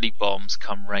 "Friendly bombs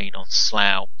come rain on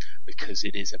Slough," because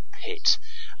it is a pit.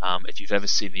 If you've ever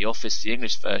seen The Office, the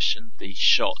English version, the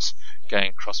shot going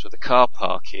across where the car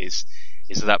park is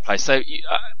of that place. So,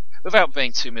 without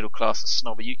being too middle class and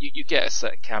snobby, you get a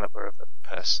certain calibre of a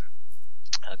person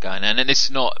going. And this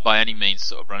is not by any means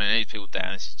sort of running any people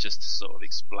down. This is just to sort of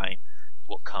explain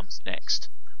what comes next.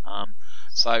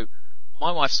 So,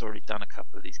 my wife's already done a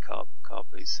couple of these car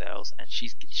boot sales, and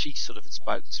she sort of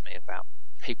spoke to me about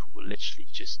people will literally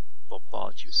just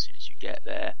bombard you as soon as you get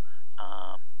there.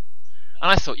 And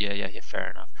I thought, yeah,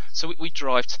 fair enough. So we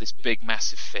drive to this big,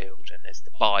 massive field, and there's the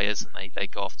buyers, and they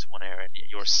go off to one area, and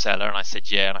you're a seller. And I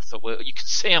said, yeah. And I thought, well, you can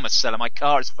see I'm a seller. My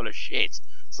car is full of shit.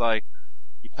 So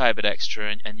you pay a bit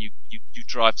extra, and you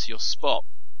drive to your spot.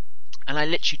 And I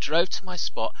literally drove to my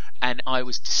spot, and I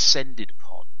was descended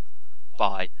upon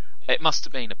by, it must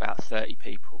have been about 30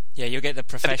 people. Yeah, you'll get the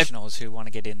professionals who want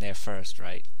to get in there first,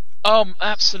 right?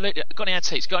 Absolutely. Got any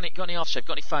antiques? Got any aftershave?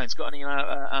 Got any phones? Got any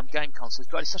game consoles?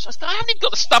 Got any such? I haven't even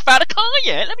got the stuff out of the car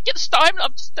yet. Let me get the stuff. I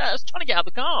was trying to get out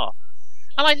of the car,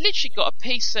 and I literally got a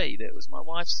PC that was my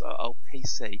wife's old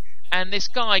PC, and this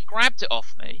guy grabbed it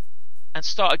off me and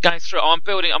started going through it. I'm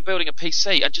building a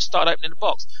PC, and just started opening the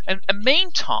box. And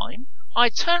meantime, I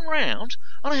turn round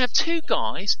and I have two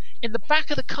guys in the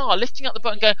back of the car lifting up the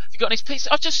button, going, "Have you got any PC?"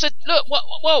 I just said, "Look,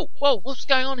 whoa, what's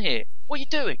going on here? What are you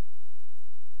doing?"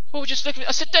 Well, we're just looking.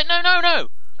 I said, no.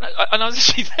 And I was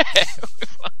actually there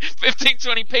with 15,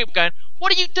 20 people going,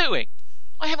 "What are you doing?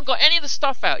 I haven't got any of the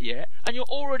stuff out yet, and you're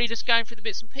already just going through the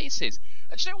bits and pieces."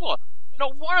 And do you know what?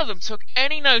 Not one of them took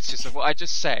any notice of what I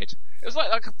just said. It was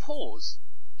like a pause.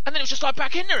 And then it was just like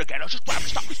back in there again. I was just grabbing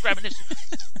stuff, grabbing this,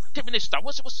 giving this stuff.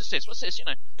 What's this? What's this?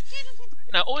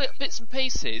 All the bits and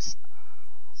pieces.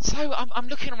 So I'm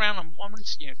looking around. I'm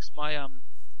because my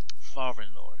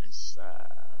father-in-law and his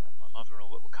mother-in-law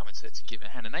were coming to give it a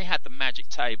hand, and they had the magic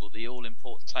table, the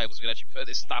all-important tables. We could actually put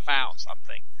this stuff out on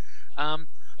something.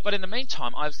 But in the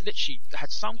meantime, I was literally had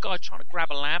some guy trying to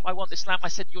grab a lamp. "I want this lamp." I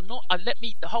said, "You're not.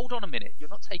 Hold on a minute. You're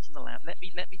not taking the lamp. Let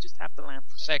me just have the lamp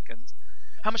for a second.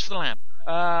 How much for the lamp?"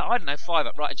 I don't know,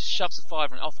 £5. Right, and just shoves the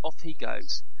 £5 and off he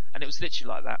goes. And it was literally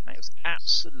like that, mate. It was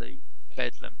absolute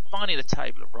bedlam. Finally, the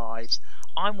table arrives.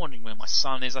 I'm wondering where my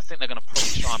son is. I think they're going to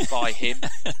probably try and buy him.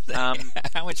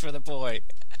 How much for the boy?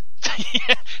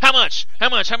 How much? How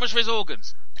much for his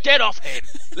organs? Get off him!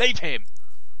 Leave him!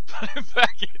 Put him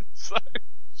back in.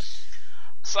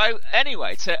 So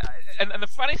anyway, and the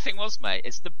funny thing was, mate,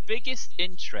 is the biggest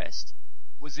interest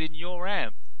was in your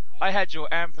amp. I had your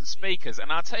amp and speakers,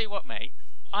 and I'll tell you what, mate,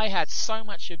 I had so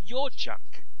much of your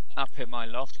junk up in my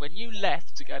loft when you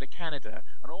left to go to Canada,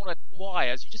 and all the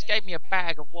wires. You just gave me a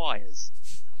bag of wires.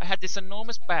 I had this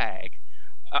enormous bag.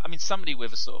 I mean, somebody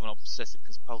with a sort of an obsessive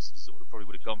compulsive disorder probably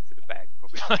would have gone through the bag,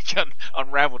 probably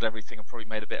unravelled everything and probably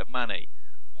made a bit of money.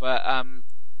 But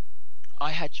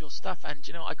I had your stuff, and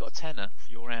you know, I got a tenner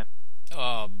for your amp.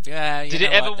 Oh, yeah. Did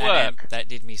it ever work? That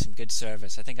did me some good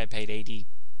service. I think I paid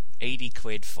 80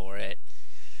 quid for it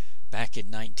back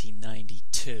in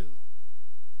 1992.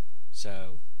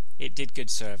 So it did good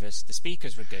service. The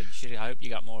speakers were good. I hope you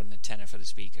got more than a tenner for the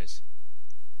speakers.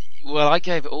 Well, I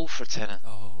gave it all for a tenner.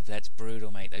 Oh, that's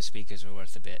brutal, mate. Those speakers were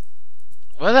worth a bit.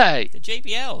 Were they? The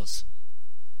JBLs.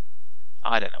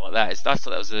 I don't know what that is. I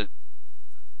thought that was a...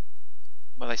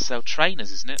 Well, they sell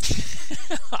trainers, isn't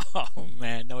it? Oh,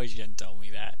 man. No, you shouldn't tell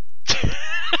me that.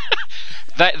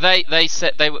 They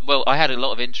said they were... Well, I had a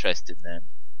lot of interest in them,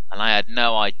 and I had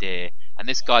no idea. And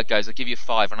this guy goes, I'll give you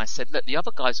 5. And I said, look, the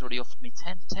other guy's already offered me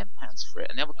 £10 for it.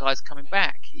 And the other guy's coming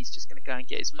back. He's just going to go and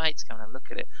get his mate to come and have a look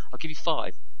at it. I'll give you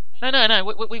 5. No,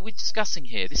 we're discussing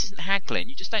here. This isn't haggling.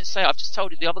 You just don't say, I've just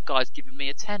told you the other guy's giving me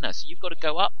a tenner, so you've got to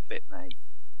go up a bit, mate.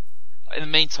 In the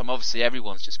meantime, obviously,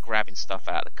 everyone's just grabbing stuff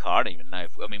out of the car. I don't even know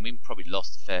if... I mean, we probably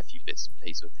lost a fair few bits and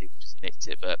pieces where people just nicked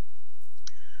it, but...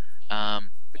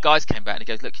 the guys came back and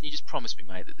he goes, look, can you just promise me,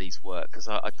 mate, that these work? Because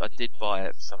I did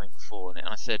buy something before, and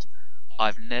I said,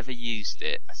 I've never used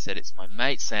it. I said, it's my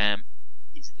mate Sam.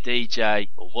 He's a DJ,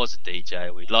 or was a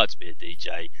DJ, or he'd like to be a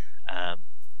DJ.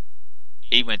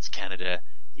 He went to Canada.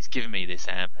 He's given me this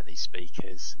amp and these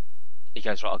speakers. He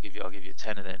goes, right, I'll give you a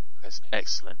tenner then. I goes,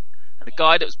 excellent. And the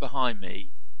guy that was behind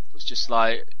me was just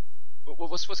like,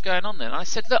 what's going on then? And I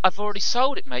said, look, I've already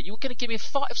sold it, mate. You were going to give me a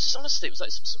 5. It was just, honestly, it was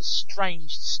like some sort of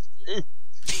strange...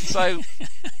 So...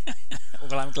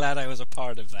 Well, I'm glad I was a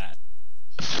part of that.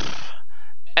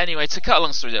 Anyway, to cut a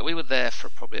long story short, we were there for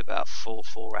probably about 4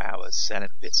 hours selling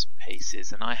bits and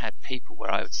pieces, and I had people where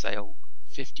I would say,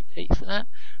 50p for that,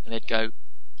 and they'd go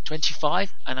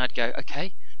 25, and I'd go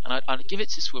okay, and I'd give it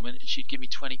to this woman, and she'd give me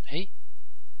 20p.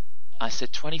 I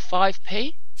said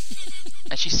 25p,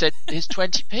 and she said here's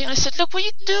 20p, and I said, look, what are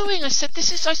you doing? I said,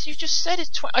 you just said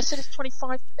it's I said it's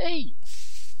 25p.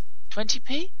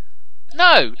 20p?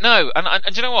 No,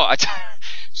 and you know what?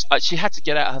 She had to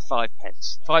get out her 5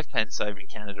 pence. 5 pence over in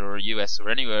Canada or US or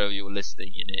anywhere you were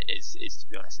listening in it is to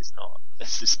be honest,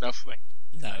 it's just nothing.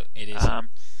 No, it isn't.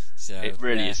 So, it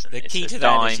really isn't. The key it's to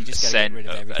that is you just got to get rid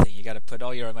of everything. You got to put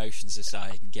all your emotions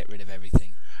aside and get rid of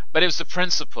everything. But it was the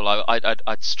principle.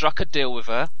 I'd struck a deal with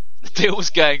her. The deal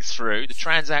was going through. The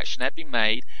transaction had been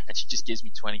made, and she just gives me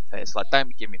 20p. It's like,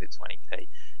 don't give me the 20p.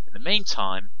 In the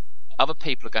meantime, other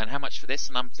people are going, how much for this?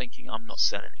 And I'm thinking, I'm not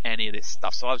selling any of this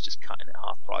stuff. So I was just cutting it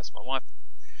half price. My wife,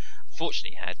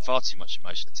 unfortunately, had far too much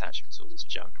emotional attachment to all this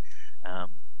junk.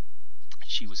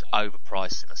 She was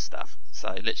overpricing the stuff.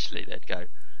 So literally, they'd go,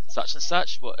 such and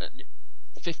such, what,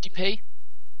 50p?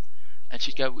 And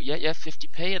she'd go, yeah,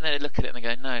 50p. And then they'd look at it and they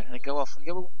go, no. And they'd go off and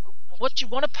go, well, what do you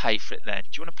want to pay for it then? Do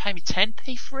you want to pay me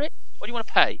 10p for it? What do you want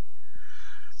to pay?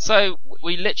 So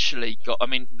we literally got, I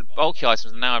mean, the bulky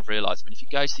items, now I've realised, I mean, if you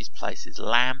go to these places,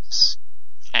 lamps,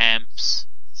 amps,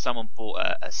 someone bought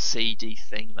a CD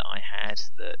thing that I had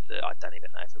that I don't even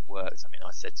know if it works. I mean,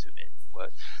 I said to him it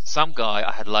worked. Some guy,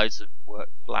 I had loads of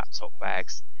laptop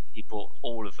bags, he bought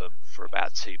all of them for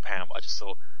about £2, but I just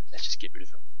thought, let's just get rid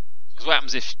of them. Because what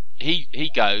happens if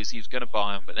he goes, he was going to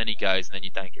buy them, but then he goes and then you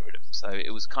don't get rid of them. So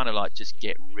it was kind of like, just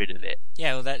get rid of it.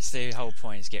 Yeah, well, that's the whole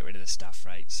point, is get rid of the stuff,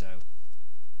 right? So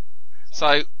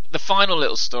the final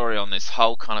little story on this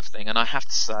whole kind of thing, and I have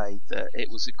to say that it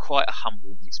was quite a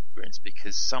humbling experience,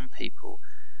 because some people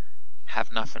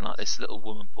have nothing like this. Little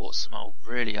woman bought some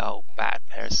really old, bad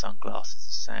pair of sunglasses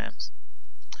of Sam's,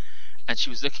 and she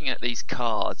was looking at these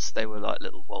cards. They were like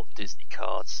little Walt Disney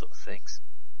cards sort of things,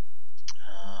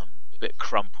 a bit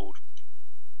crumpled,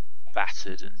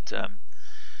 battered, and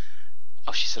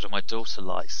she said, my daughter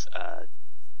likes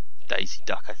Daisy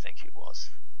Duck, I think it was.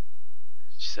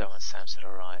 She said, and Sam said,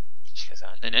 all right. She goes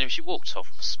out, and anyway, she walked off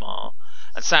with a smile.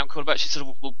 And Sam called her back. She said,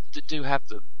 well, do have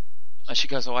them. And she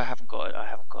goes, I haven't got any.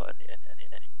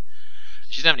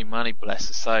 She didn't have any money, bless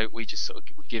her. So we just sort of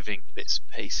were giving bits and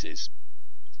pieces.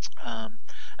 And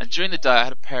during the day, I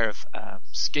had a pair of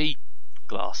ski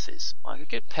glasses. Like a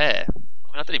good pair.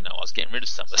 I didn't even know I was getting rid of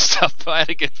some of the stuff, but I had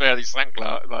a good pair of these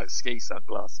ski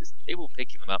sunglasses. And people were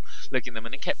picking them up, looking at them,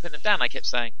 and they kept putting them down. I kept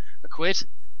saying, £1?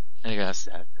 And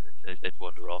they'd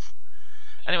wander off.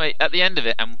 Anyway, at the end of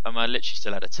it, and I literally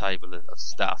still had a table of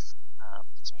stuff,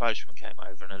 this postman came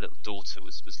over, and her little daughter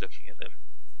was looking at them.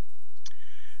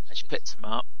 And she picked them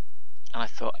up, and I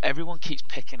thought, everyone keeps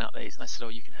picking up these. And I said,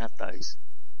 you can have those.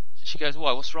 And she goes,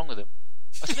 why, what's wrong with them?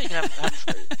 I said, you can have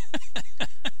them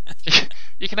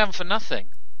you can have them for nothing.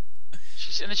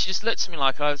 And then she just looked at me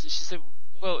like she said,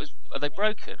 well, are they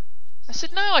broken? I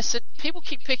said, no. I said, people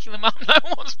keep picking them up. No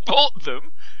one's bought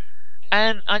them.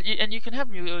 And you can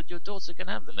have them. Your daughter can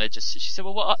have them. She said,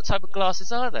 well, what type of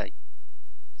glasses are they?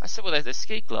 I said, well, they're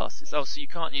ski glasses. Oh, so you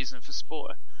can't use them for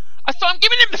sport? I thought, I'm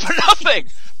giving them for nothing.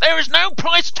 There is no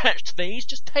price attached to these.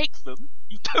 Just take them.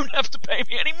 You don't have to pay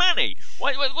me any money.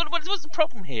 What's the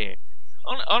problem here?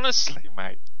 Honestly,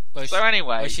 mate. Well, so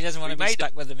anyway, she doesn't want to be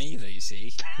stuck with them either, you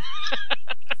see.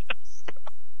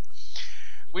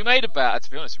 We made about, to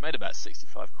be honest,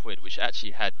 £65, which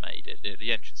actually had made it.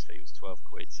 The entrance fee was £12,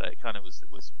 so it kind of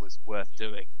was worth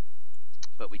doing.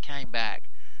 But we came back,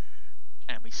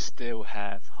 and we still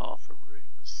have half a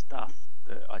room of stuff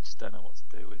that I just don't know what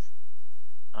to do with.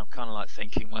 And I'm kind of like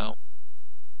thinking, well,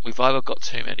 we've either got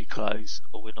too many clothes,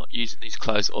 or we're not using these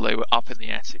clothes, or they were up in the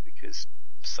attic because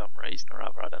for some reason or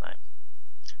other, I don't know.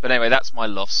 But anyway, that's my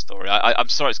loft story. I'm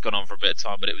sorry it's gone on for a bit of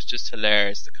time, but it was just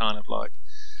hilarious to kind of like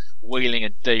wheeling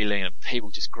and dealing and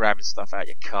people just grabbing stuff out of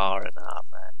your car and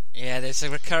man. Yeah, there's a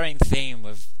recurring theme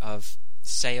of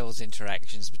sales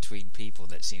interactions between people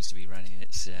that seems to be running.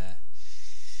 It's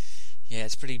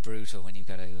it's pretty brutal when you've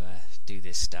got to do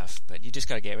this stuff, but you just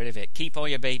got to get rid of it. Keep all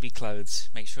your baby clothes.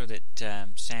 Make sure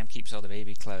that Sam keeps all the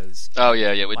baby clothes. Oh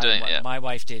yeah, we're doing it. Yeah. My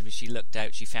wife did. When she looked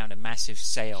out, she found a massive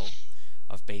sale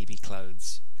of baby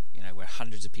clothes. Where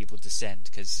hundreds of people descend,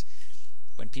 because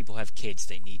when people have kids,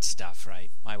 they need stuff,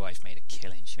 right? My wife made a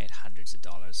killing. She made hundreds of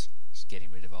dollars just getting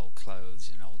rid of old clothes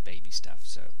and old baby stuff.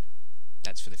 So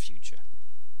that's for the future.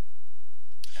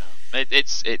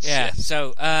 It's yeah.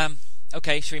 So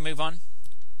okay, should we move on?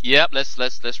 Yep.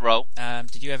 Let's roll.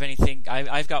 Did you have anything?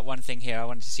 I've got one thing here. I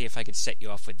wanted to see if I could set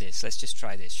you off with this. Let's just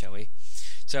try this, shall we?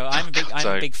 So I'm a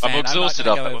big fan. I'm exhausted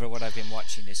I'm not going to go over what I've been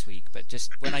watching this week, but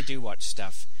just when I do watch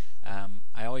stuff,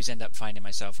 I always end up finding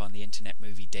myself on the Internet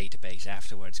Movie Database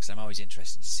afterwards, because I'm always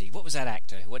interested to see what was that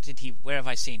actor, where have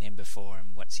I seen him before,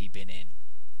 and what's he been in.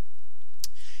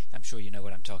 I'm sure you know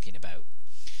what I'm talking about.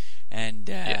 And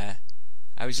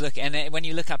I was looking, and when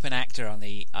you look up an actor on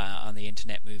the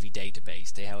Internet Movie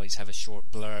Database, they always have a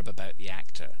short blurb about the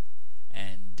actor.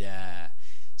 And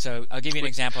so I'll give you an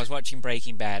example. I was watching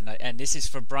Breaking Bad, and this is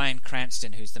for Bryan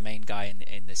Cranston, who's the main guy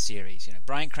in the series.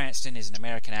 Bryan Cranston is an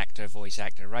American actor, voice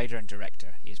actor, writer, and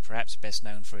director. He is perhaps best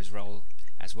known for his role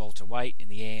as Walter White in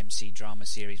the AMC drama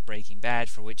series Breaking Bad,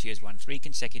 for which he has won 3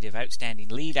 consecutive Outstanding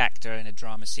Lead Actor in a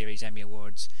Drama Series Emmy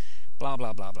Awards. Blah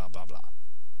blah blah blah blah blah.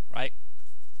 Right?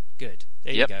 Good.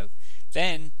 There you go.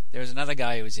 Then there was another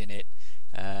guy who was in it,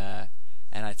 and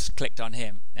I just clicked on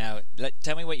him. Now,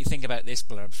 tell me what you think about this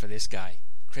blurb for this guy.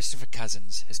 Christopher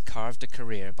Cousins has carved a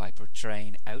career by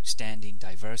portraying outstanding,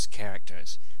 diverse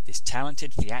characters. This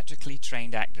talented, theatrically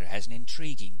trained actor has an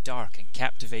intriguing, dark, and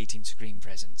captivating screen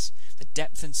presence. The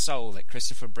depth and soul that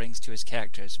Christopher brings to his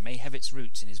characters may have its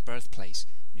roots in his birthplace,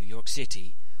 New York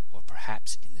City, or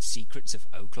perhaps in the secrets of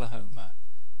Oklahoma.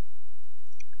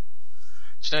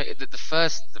 Do you know, the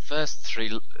first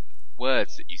 3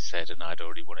 words that you said, and I'd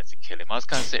already wanted to kill him. I was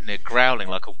kind of sitting there growling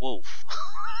like a wolf.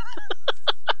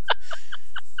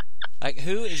 Like,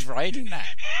 who is writing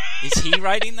that? Is he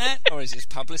writing that? Or is his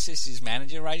publicist, his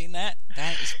manager writing that?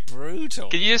 That is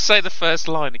brutal. Can you just say the first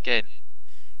line again?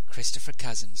 Christopher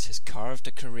Cousins has carved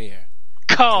a career.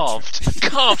 Carved?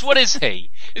 Carved? What is he?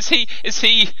 Is he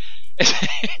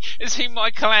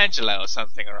Michelangelo or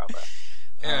something or other?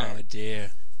 Yeah. Oh,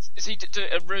 dear. Is he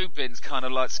a Rubens kind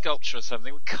of like sculpture or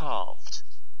something? Carved.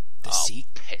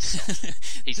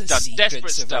 Piss. He's done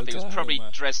desperate stuff. He was probably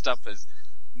dressed up as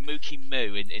Mookie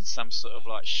Moo in some sort of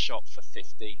like shop for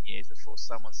 15 years before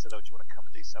someone said, "Oh, do you want to come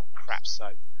and do some crap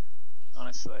soap?"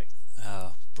 Honestly.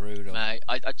 Oh, brutal. Mate,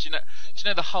 do you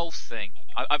know the whole thing?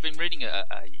 I've been reading a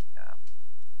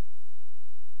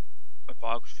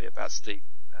biography about Steve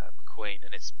McQueen,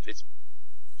 and it's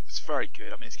very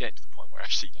good. I mean, it's getting to the point where he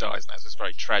actually dies now, so it's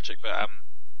very tragic. But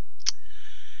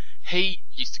he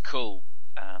used to call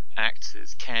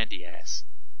actors candy ass.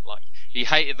 Like, he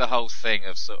hated the whole thing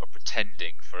of sort of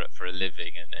pretending for a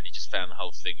living, and he just found the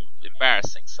whole thing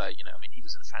embarrassing. So, I mean, he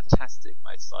was a fantastic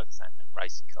motorcycle and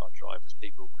racing car driver, as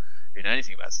people who know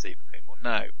anything about Steve McQueen will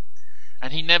know.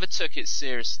 And he never took it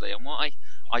seriously. And what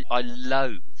I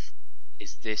loathe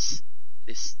is this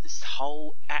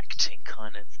whole acting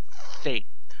kind of thing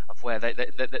of where they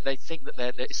think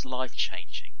that it's life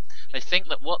changing. They think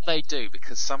that what they do,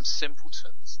 because some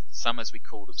simpletons, some as we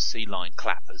call them sea lion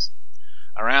clappers,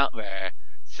 are out there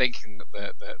thinking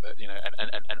that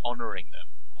and honouring them.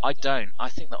 I don't. I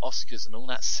think the Oscars and all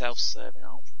that self-serving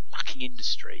whole fucking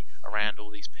industry around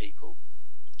all these people,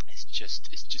 it's just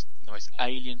the most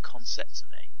alien concept to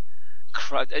me.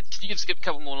 Can you give us a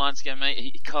couple more lines again, mate?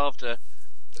 He carved a.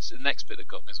 That's the next bit that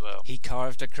got me as well. He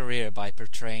carved a career by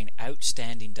portraying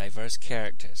outstanding, diverse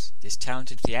characters. This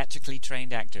talented, theatrically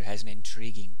trained actor has an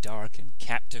intriguing, dark, and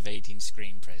captivating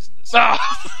screen presence. Oh!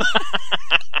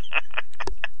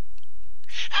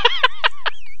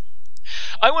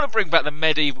 I want to bring back the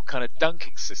medieval kind of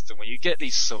dunking system where you get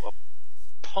these sort of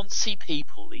poncy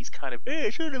people, these kind of,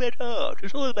 it's all about art,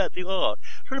 it's all about the art,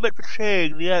 it's all about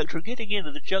portraying the actor, getting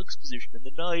into the juxtaposition and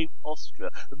the naive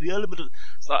posture and the element of...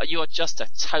 It's like, you are just a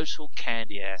total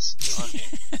candy ass, aren't you?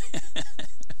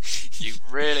 You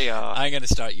really are. I'm going to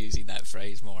start using that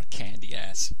phrase more, candy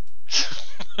ass.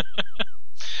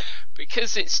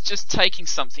 Because it's just taking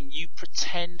something you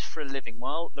pretend for a living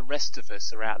while the rest of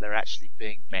us are out there actually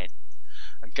being men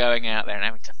and going out there and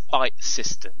having to fight the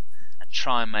system and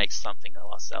try and make something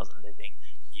of ourselves and living.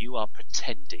 You are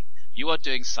pretending. You are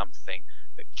doing something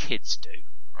that kids do.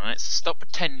 Right? So stop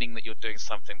pretending that you're doing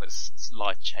something that's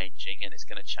life-changing and it's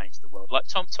going to change the world. Like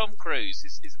Tom Cruise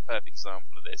is a perfect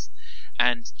example of this,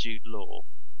 and Jude Law,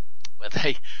 where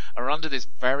they are under this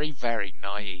very, very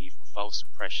naive, false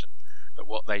impression that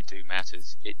what they do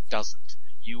matters. It doesn't.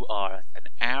 You are an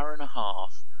hour and a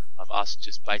half of us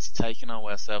just basically taking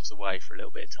ourselves away for a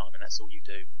little bit of time, and that's all you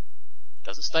do. It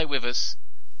doesn't stay with us.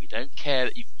 We don't care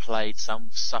that you've played some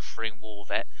suffering war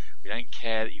vet. We don't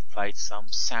care that you've played some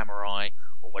samurai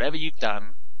or whatever you've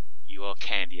done. You are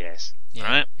candy ass. Yeah,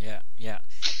 right? Yeah.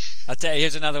 I'll tell you,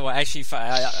 here's another one. Actually,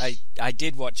 I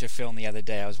did watch a film the other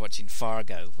day. I was watching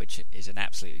Fargo, which is an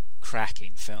absolutely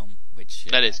cracking film.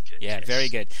 That is good. Yeah, yes. Very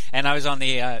good. And I was on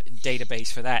the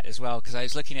database for that as well, because I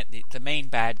was looking at the main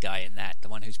bad guy in that, the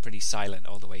one who's pretty silent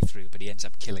all the way through, but he ends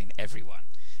up killing everyone.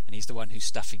 And he's the one who's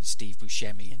stuffing Steve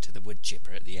Buscemi into the wood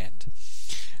chipper at the end.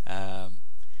 I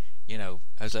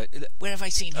was like, where have I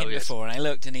seen him before? And I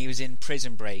looked, and he was in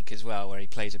Prison Break as well, where he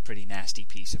plays a pretty nasty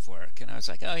piece of work. And I was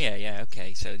like, oh yeah,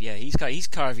 okay. So yeah, he's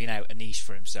carving out a niche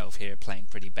for himself here, playing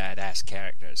pretty badass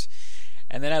characters.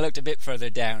 And then I looked a bit further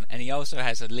down, and he also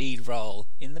has a lead role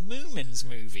in the Moomins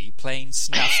movie, playing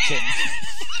Snufkin.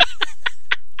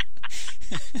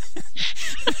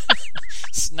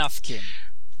 Snufkin.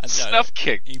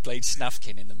 Snufkin. He played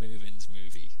Snufkin in the Moomins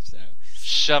movie. So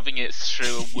shoving it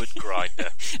through a wood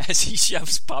grinder as he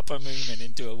shoves Papa Moomin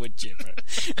into a wood chipper.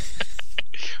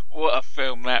 What a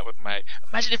film that would make!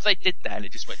 Imagine if they did that and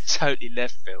it just went totally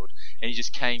left field, and he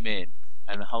just came in.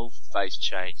 And the whole face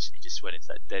changed. He just went into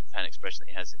that deadpan expression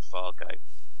that he has in Fargo.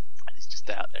 And he's just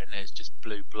out there, and there's just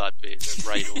blue blood being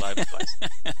sprayed all over the place.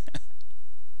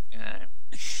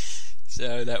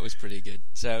 So that was pretty good.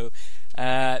 So,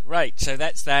 right, so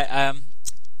that's that.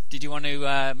 Did you want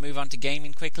to move on to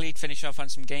gaming quickly? Finish off on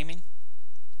some gaming?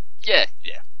 Yeah.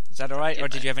 Is that all right? Or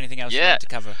did you have anything else you wanted to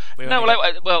cover?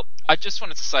 I just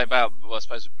wanted to say about, I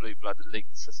suppose, with Blue Blood, that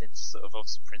links us into sort of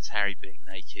obviously Prince Harry being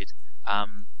naked.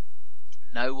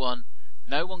 No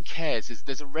one cares.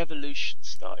 There's a revolution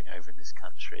starting over in this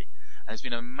country, and there's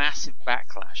been a massive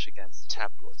backlash against the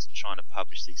tabloids trying to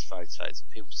publish these photos.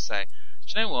 People just saying,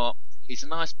 do you know what? He's a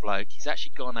nice bloke. He's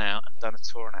actually gone out and done a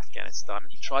tour in Afghanistan,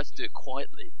 and he tried to do it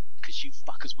quietly because you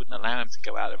fuckers wouldn't allow him to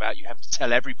go out without you having to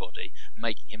tell everybody,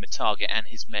 making him a target and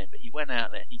his men. But he went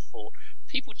out there and he fought.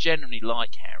 People genuinely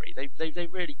like Harry. They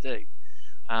really do.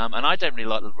 And I don't really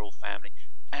like the royal family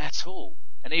at all.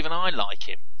 And even I like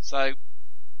him. So,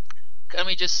 can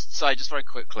we just say, just very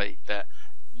quickly, that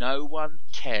no one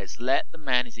cares. Let the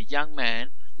man, he's a young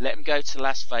man, let him go to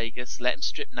Las Vegas, let him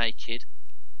strip naked,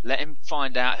 let him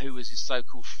find out who was his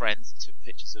so-called friends, took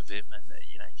pictures of him, and,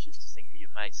 just to think who your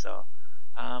mates are.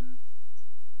 And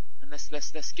let's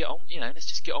get on, let's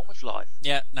just get on with life.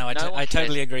 Yeah, no, I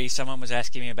totally agree. Someone was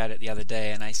asking me about it the other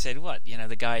day, and I said, what?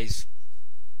 The guy's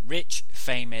rich,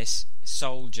 famous,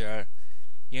 soldier,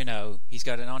 he's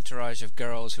got an entourage of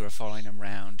girls who are following him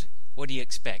around. What do you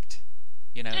expect?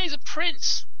 Yeah, he's a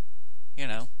prince.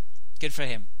 Good for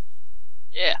him.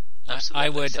 Yeah, absolutely. I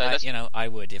would, I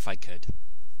would if I could.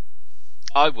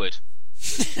 I would.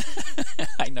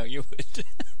 I know you would.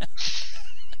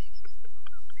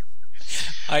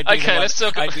 Let's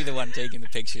talk I'd about... be the one taking the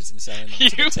pictures and selling them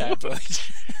to the tabloid.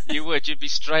 You would. You'd be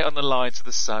straight on the line to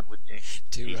the Sun, wouldn't you?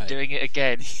 He's doing it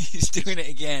again. He's doing it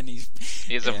again. He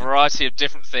has a variety of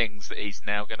different things that he's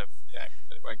now going to... Yeah,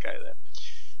 it won't go there.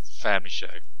 It's a family show.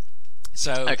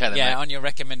 So, on your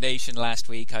recommendation last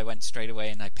week, I went straight away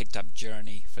and I picked up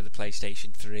Journey for the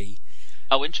PlayStation 3.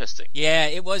 Oh, interesting. Yeah,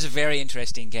 it was a very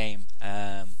interesting game.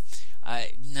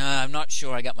 I'm not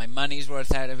sure I got my money's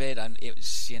worth out of it. It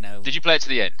was, Did you play it to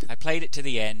the end? I played it to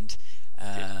the end.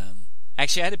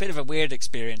 Actually, I had a bit of a weird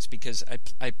experience because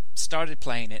I started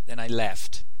playing it, then I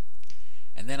left,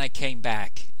 and then I came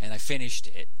back and I finished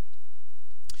it,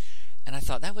 and I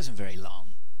thought that wasn't very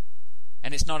long,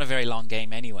 and it's not a very long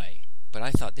game anyway. But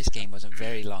I thought this game wasn't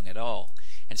very long at all,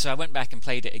 and so I went back and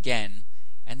played it again.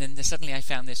 And then suddenly I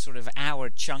found this sort of hour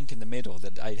chunk in the middle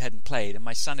that I hadn't played, and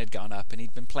my son had gone up and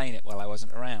he'd been playing it while I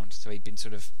wasn't around, so he'd been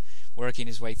sort of working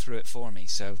his way through it for me.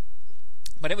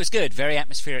 But it was good, very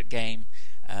atmospheric game.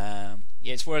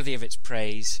 It's worthy of its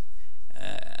praise.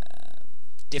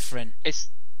 Different. It's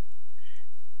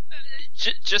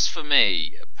just for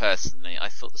me personally. I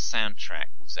thought the soundtrack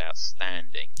was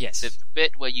outstanding. Yes, the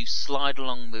bit where you slide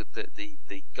along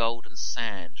the golden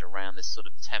sand around this sort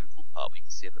of temple part we can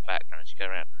see in the background as you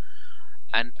go around,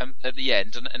 and at the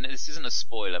end, and this isn't a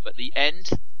spoiler, but the end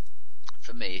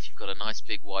for me, if you've got a nice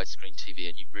big widescreen TV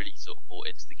and you've really sort of bought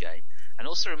into the game, and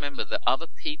also remember that other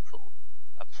people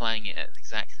are playing it at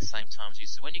exactly the same time as you.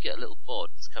 So when you get a little bod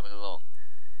that's coming along,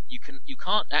 you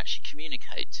can't actually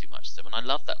communicate too much to them, and I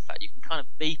love that fact. You can kind of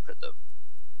beep at them,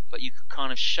 but you can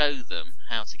kind of show them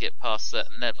how to get past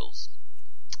certain levels.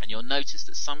 And you'll notice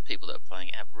that some people that are playing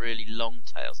it have really long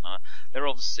tails. Now, they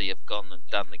obviously have gone and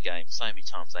done the game so many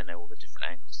times they know all the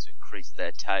different angles to increase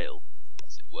their tail,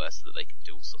 as it were, so that they can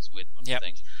do all sorts of weird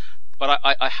things. But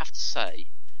I have to say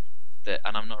that,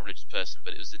 and I'm not a religious person,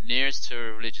 but it was the nearest to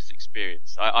a religious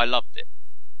experience. I loved it.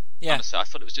 Yeah. Honestly, I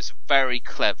thought it was just a very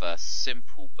clever,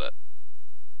 simple, but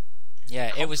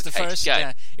it was the first.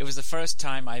 It was the first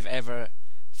time I've ever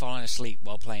fallen asleep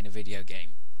while playing a video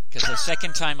game. Because the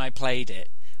second time I played it,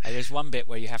 there's one bit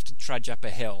where you have to trudge up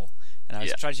a hill, and I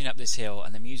was trudging up this hill,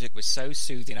 and the music was so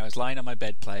soothing. I was lying on my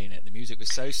bed playing it. The music was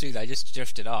so soothing, I just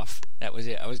drifted off. That was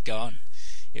it. I was gone.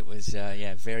 It was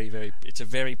very, very. It's a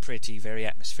very pretty, very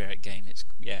atmospheric game. It's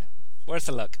worth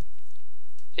a look.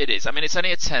 It is. I mean, it's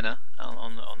only a tenner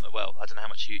on the. Well, I don't know how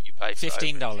much you paid for it.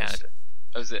 $15.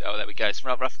 Oh, is it? Oh, there we go. It's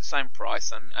roughly the same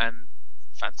price and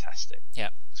fantastic.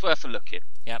 Yep. It's worth a look in.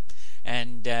 Yep.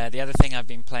 And the other thing I've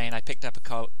been playing, I picked up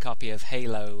a copy of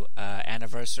Halo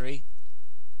Anniversary.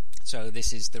 So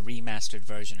this is the remastered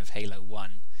version of Halo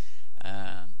 1,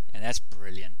 and that's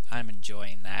brilliant. I'm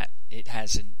enjoying that. It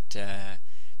hasn't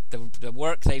the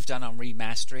work they've done on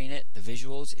remastering it. The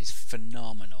visuals is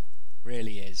phenomenal,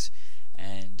 really is.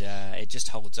 And it just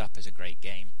holds up as a great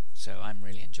game. So I'm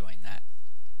really enjoying that.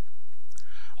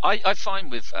 I find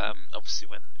with obviously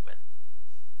when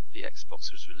the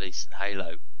Xbox was released and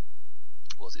Halo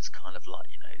it's kind of like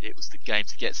it was the game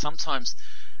to get. Sometimes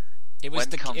it was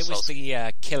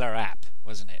the killer app,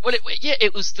 wasn't it? Well,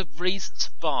 it was the reason to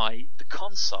buy the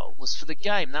console was for the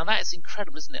game. Now that is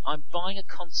incredible, isn't it? I'm buying a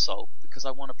console because I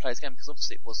want to play this game because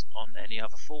obviously it wasn't on any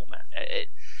other format.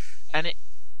 And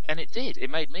it did. It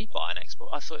made me buy an Xbox.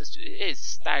 I thought it is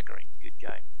staggering good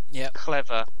game. Yeah.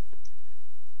 Clever.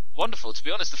 Wonderful. To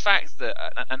be honest, the fact that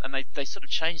and they sort of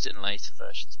changed it in later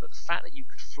versions, but the fact that you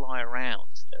could fly around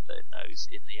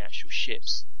in the actual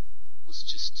ships was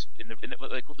just in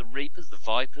what they called the Reapers, the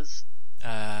Vipers.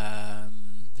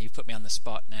 You put me on the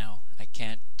spot now. I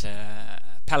can't.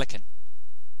 Pelican.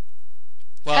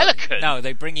 Well, Pelican? No,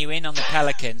 they bring you in on the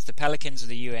Pelicans. The Pelicans are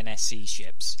the UNSC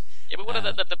ships. Yeah, but what are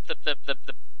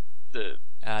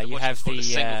you have the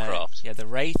single craft? Yeah, the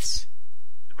Wraiths.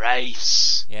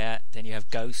 Wraiths. Yeah, then you have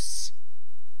Ghosts.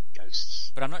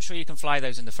 But I'm not sure you can fly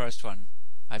those in the first one.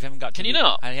 I haven't got to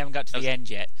the end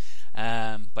yet.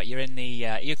 But you're in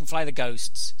the. You can fly the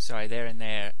Ghosts. Sorry, they're in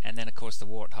there, and then of course the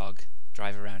Warthog.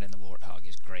 Drive around in the Warthog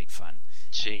is great fun.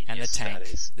 Genius, and the tank,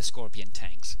 the Scorpion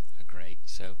tanks are great.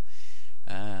 So,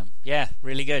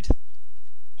 really good.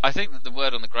 I think that the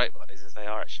word on the grapevine is they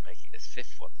are actually making this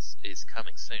fifth one is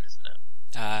coming soon, isn't it?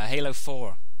 Halo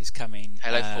 4 is coming.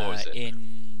 Halo 4 is it?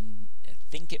 I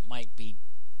think it might be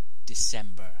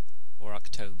December or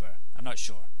October. I'm not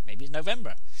sure. Maybe it's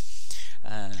November.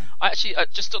 Actually,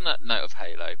 just on that note of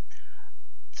Halo,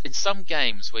 in some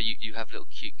games where you have little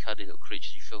cute, cuddly little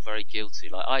creatures, you feel very guilty.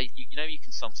 Like you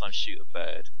can sometimes shoot a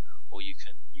bird, or you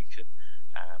can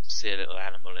see a little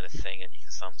animal in a thing, and you can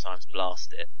sometimes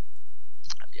blast it,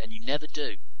 and you never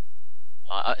do.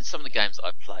 In some of the games that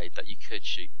I played, that you could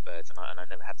shoot birds, and I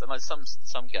never had to. Like some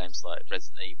games like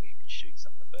Resident Evil, you can shoot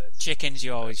some of the birds. Chickens,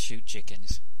 you always shoot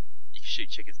chickens. You can shoot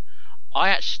chickens. I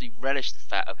actually relish the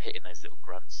fact of hitting those little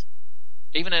grunts.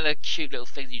 Even though they're cute little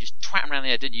things, you just twat them around the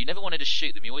head, didn't you? You never wanted to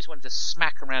shoot them. You always wanted to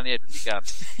smack them around the head with your gun.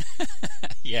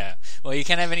 Yeah. Well, you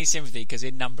can't have any sympathy because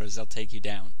in numbers they'll take you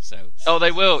down. So. Oh,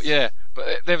 they will, yeah.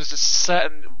 But there was a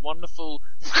certain wonderful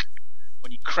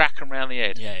when you crack them around the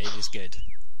head. Yeah, it is good.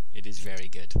 It is very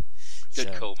good.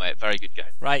 Good call, mate. Very good game.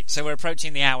 Right, so we're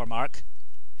approaching the hour mark.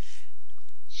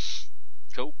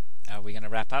 Cool. Are we going to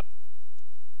wrap up?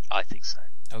 I think so.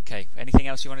 Okay. Anything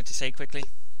else you wanted to say quickly?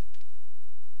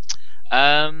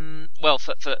 Well,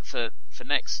 for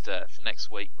next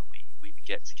week when we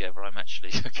get together, I'm actually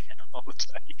again on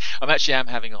holiday. I'm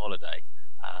having a holiday.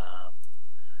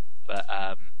 But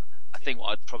I think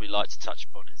what I'd probably like to touch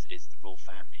upon is the royal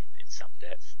family in some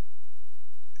depth.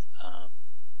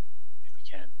 If we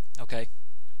can. Okay.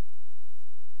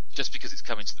 Just because it's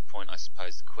coming to the point, I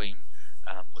suppose the Queen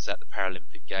was at the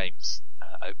Paralympic Games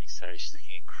opening ceremony. She's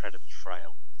looking incredibly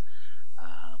frail.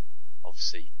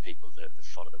 Obviously, people that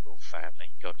follow the royal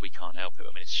family, God, we can't help it.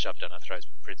 I mean, it's shoved down our throats.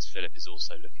 But Prince Philip is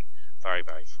also looking very,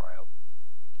 very frail.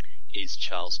 Is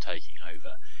Charles taking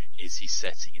over? Is he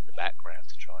setting in the background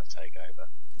to try and take over?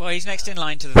 Well, he's next in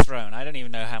line to the throne. I don't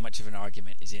even know how much of an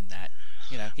argument is in that.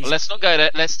 You know. Well, let's not go there.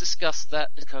 Let's discuss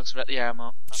that because we're at the hour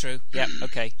mark. True. Yeah.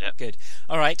 Okay. Yep. Good.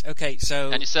 All right. Okay.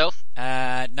 So. And yourself?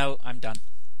 No, I'm done.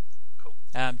 Cool.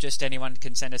 Just anyone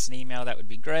can send us an email. That would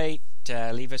be great.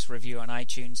 Leave us a review on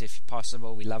iTunes if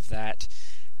possible. We love that.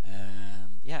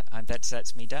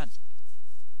 That's me done.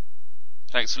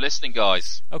 Thanks for listening,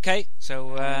 guys. Okay,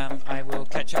 so I will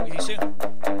catch up with you soon.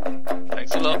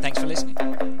 Thanks a lot. Thanks for listening.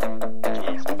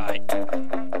 Cheers. Bye.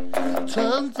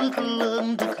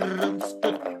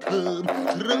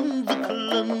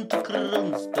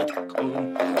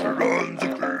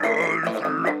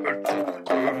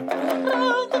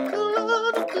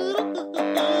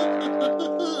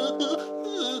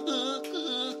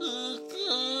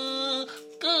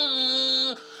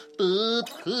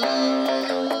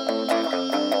 Ooh.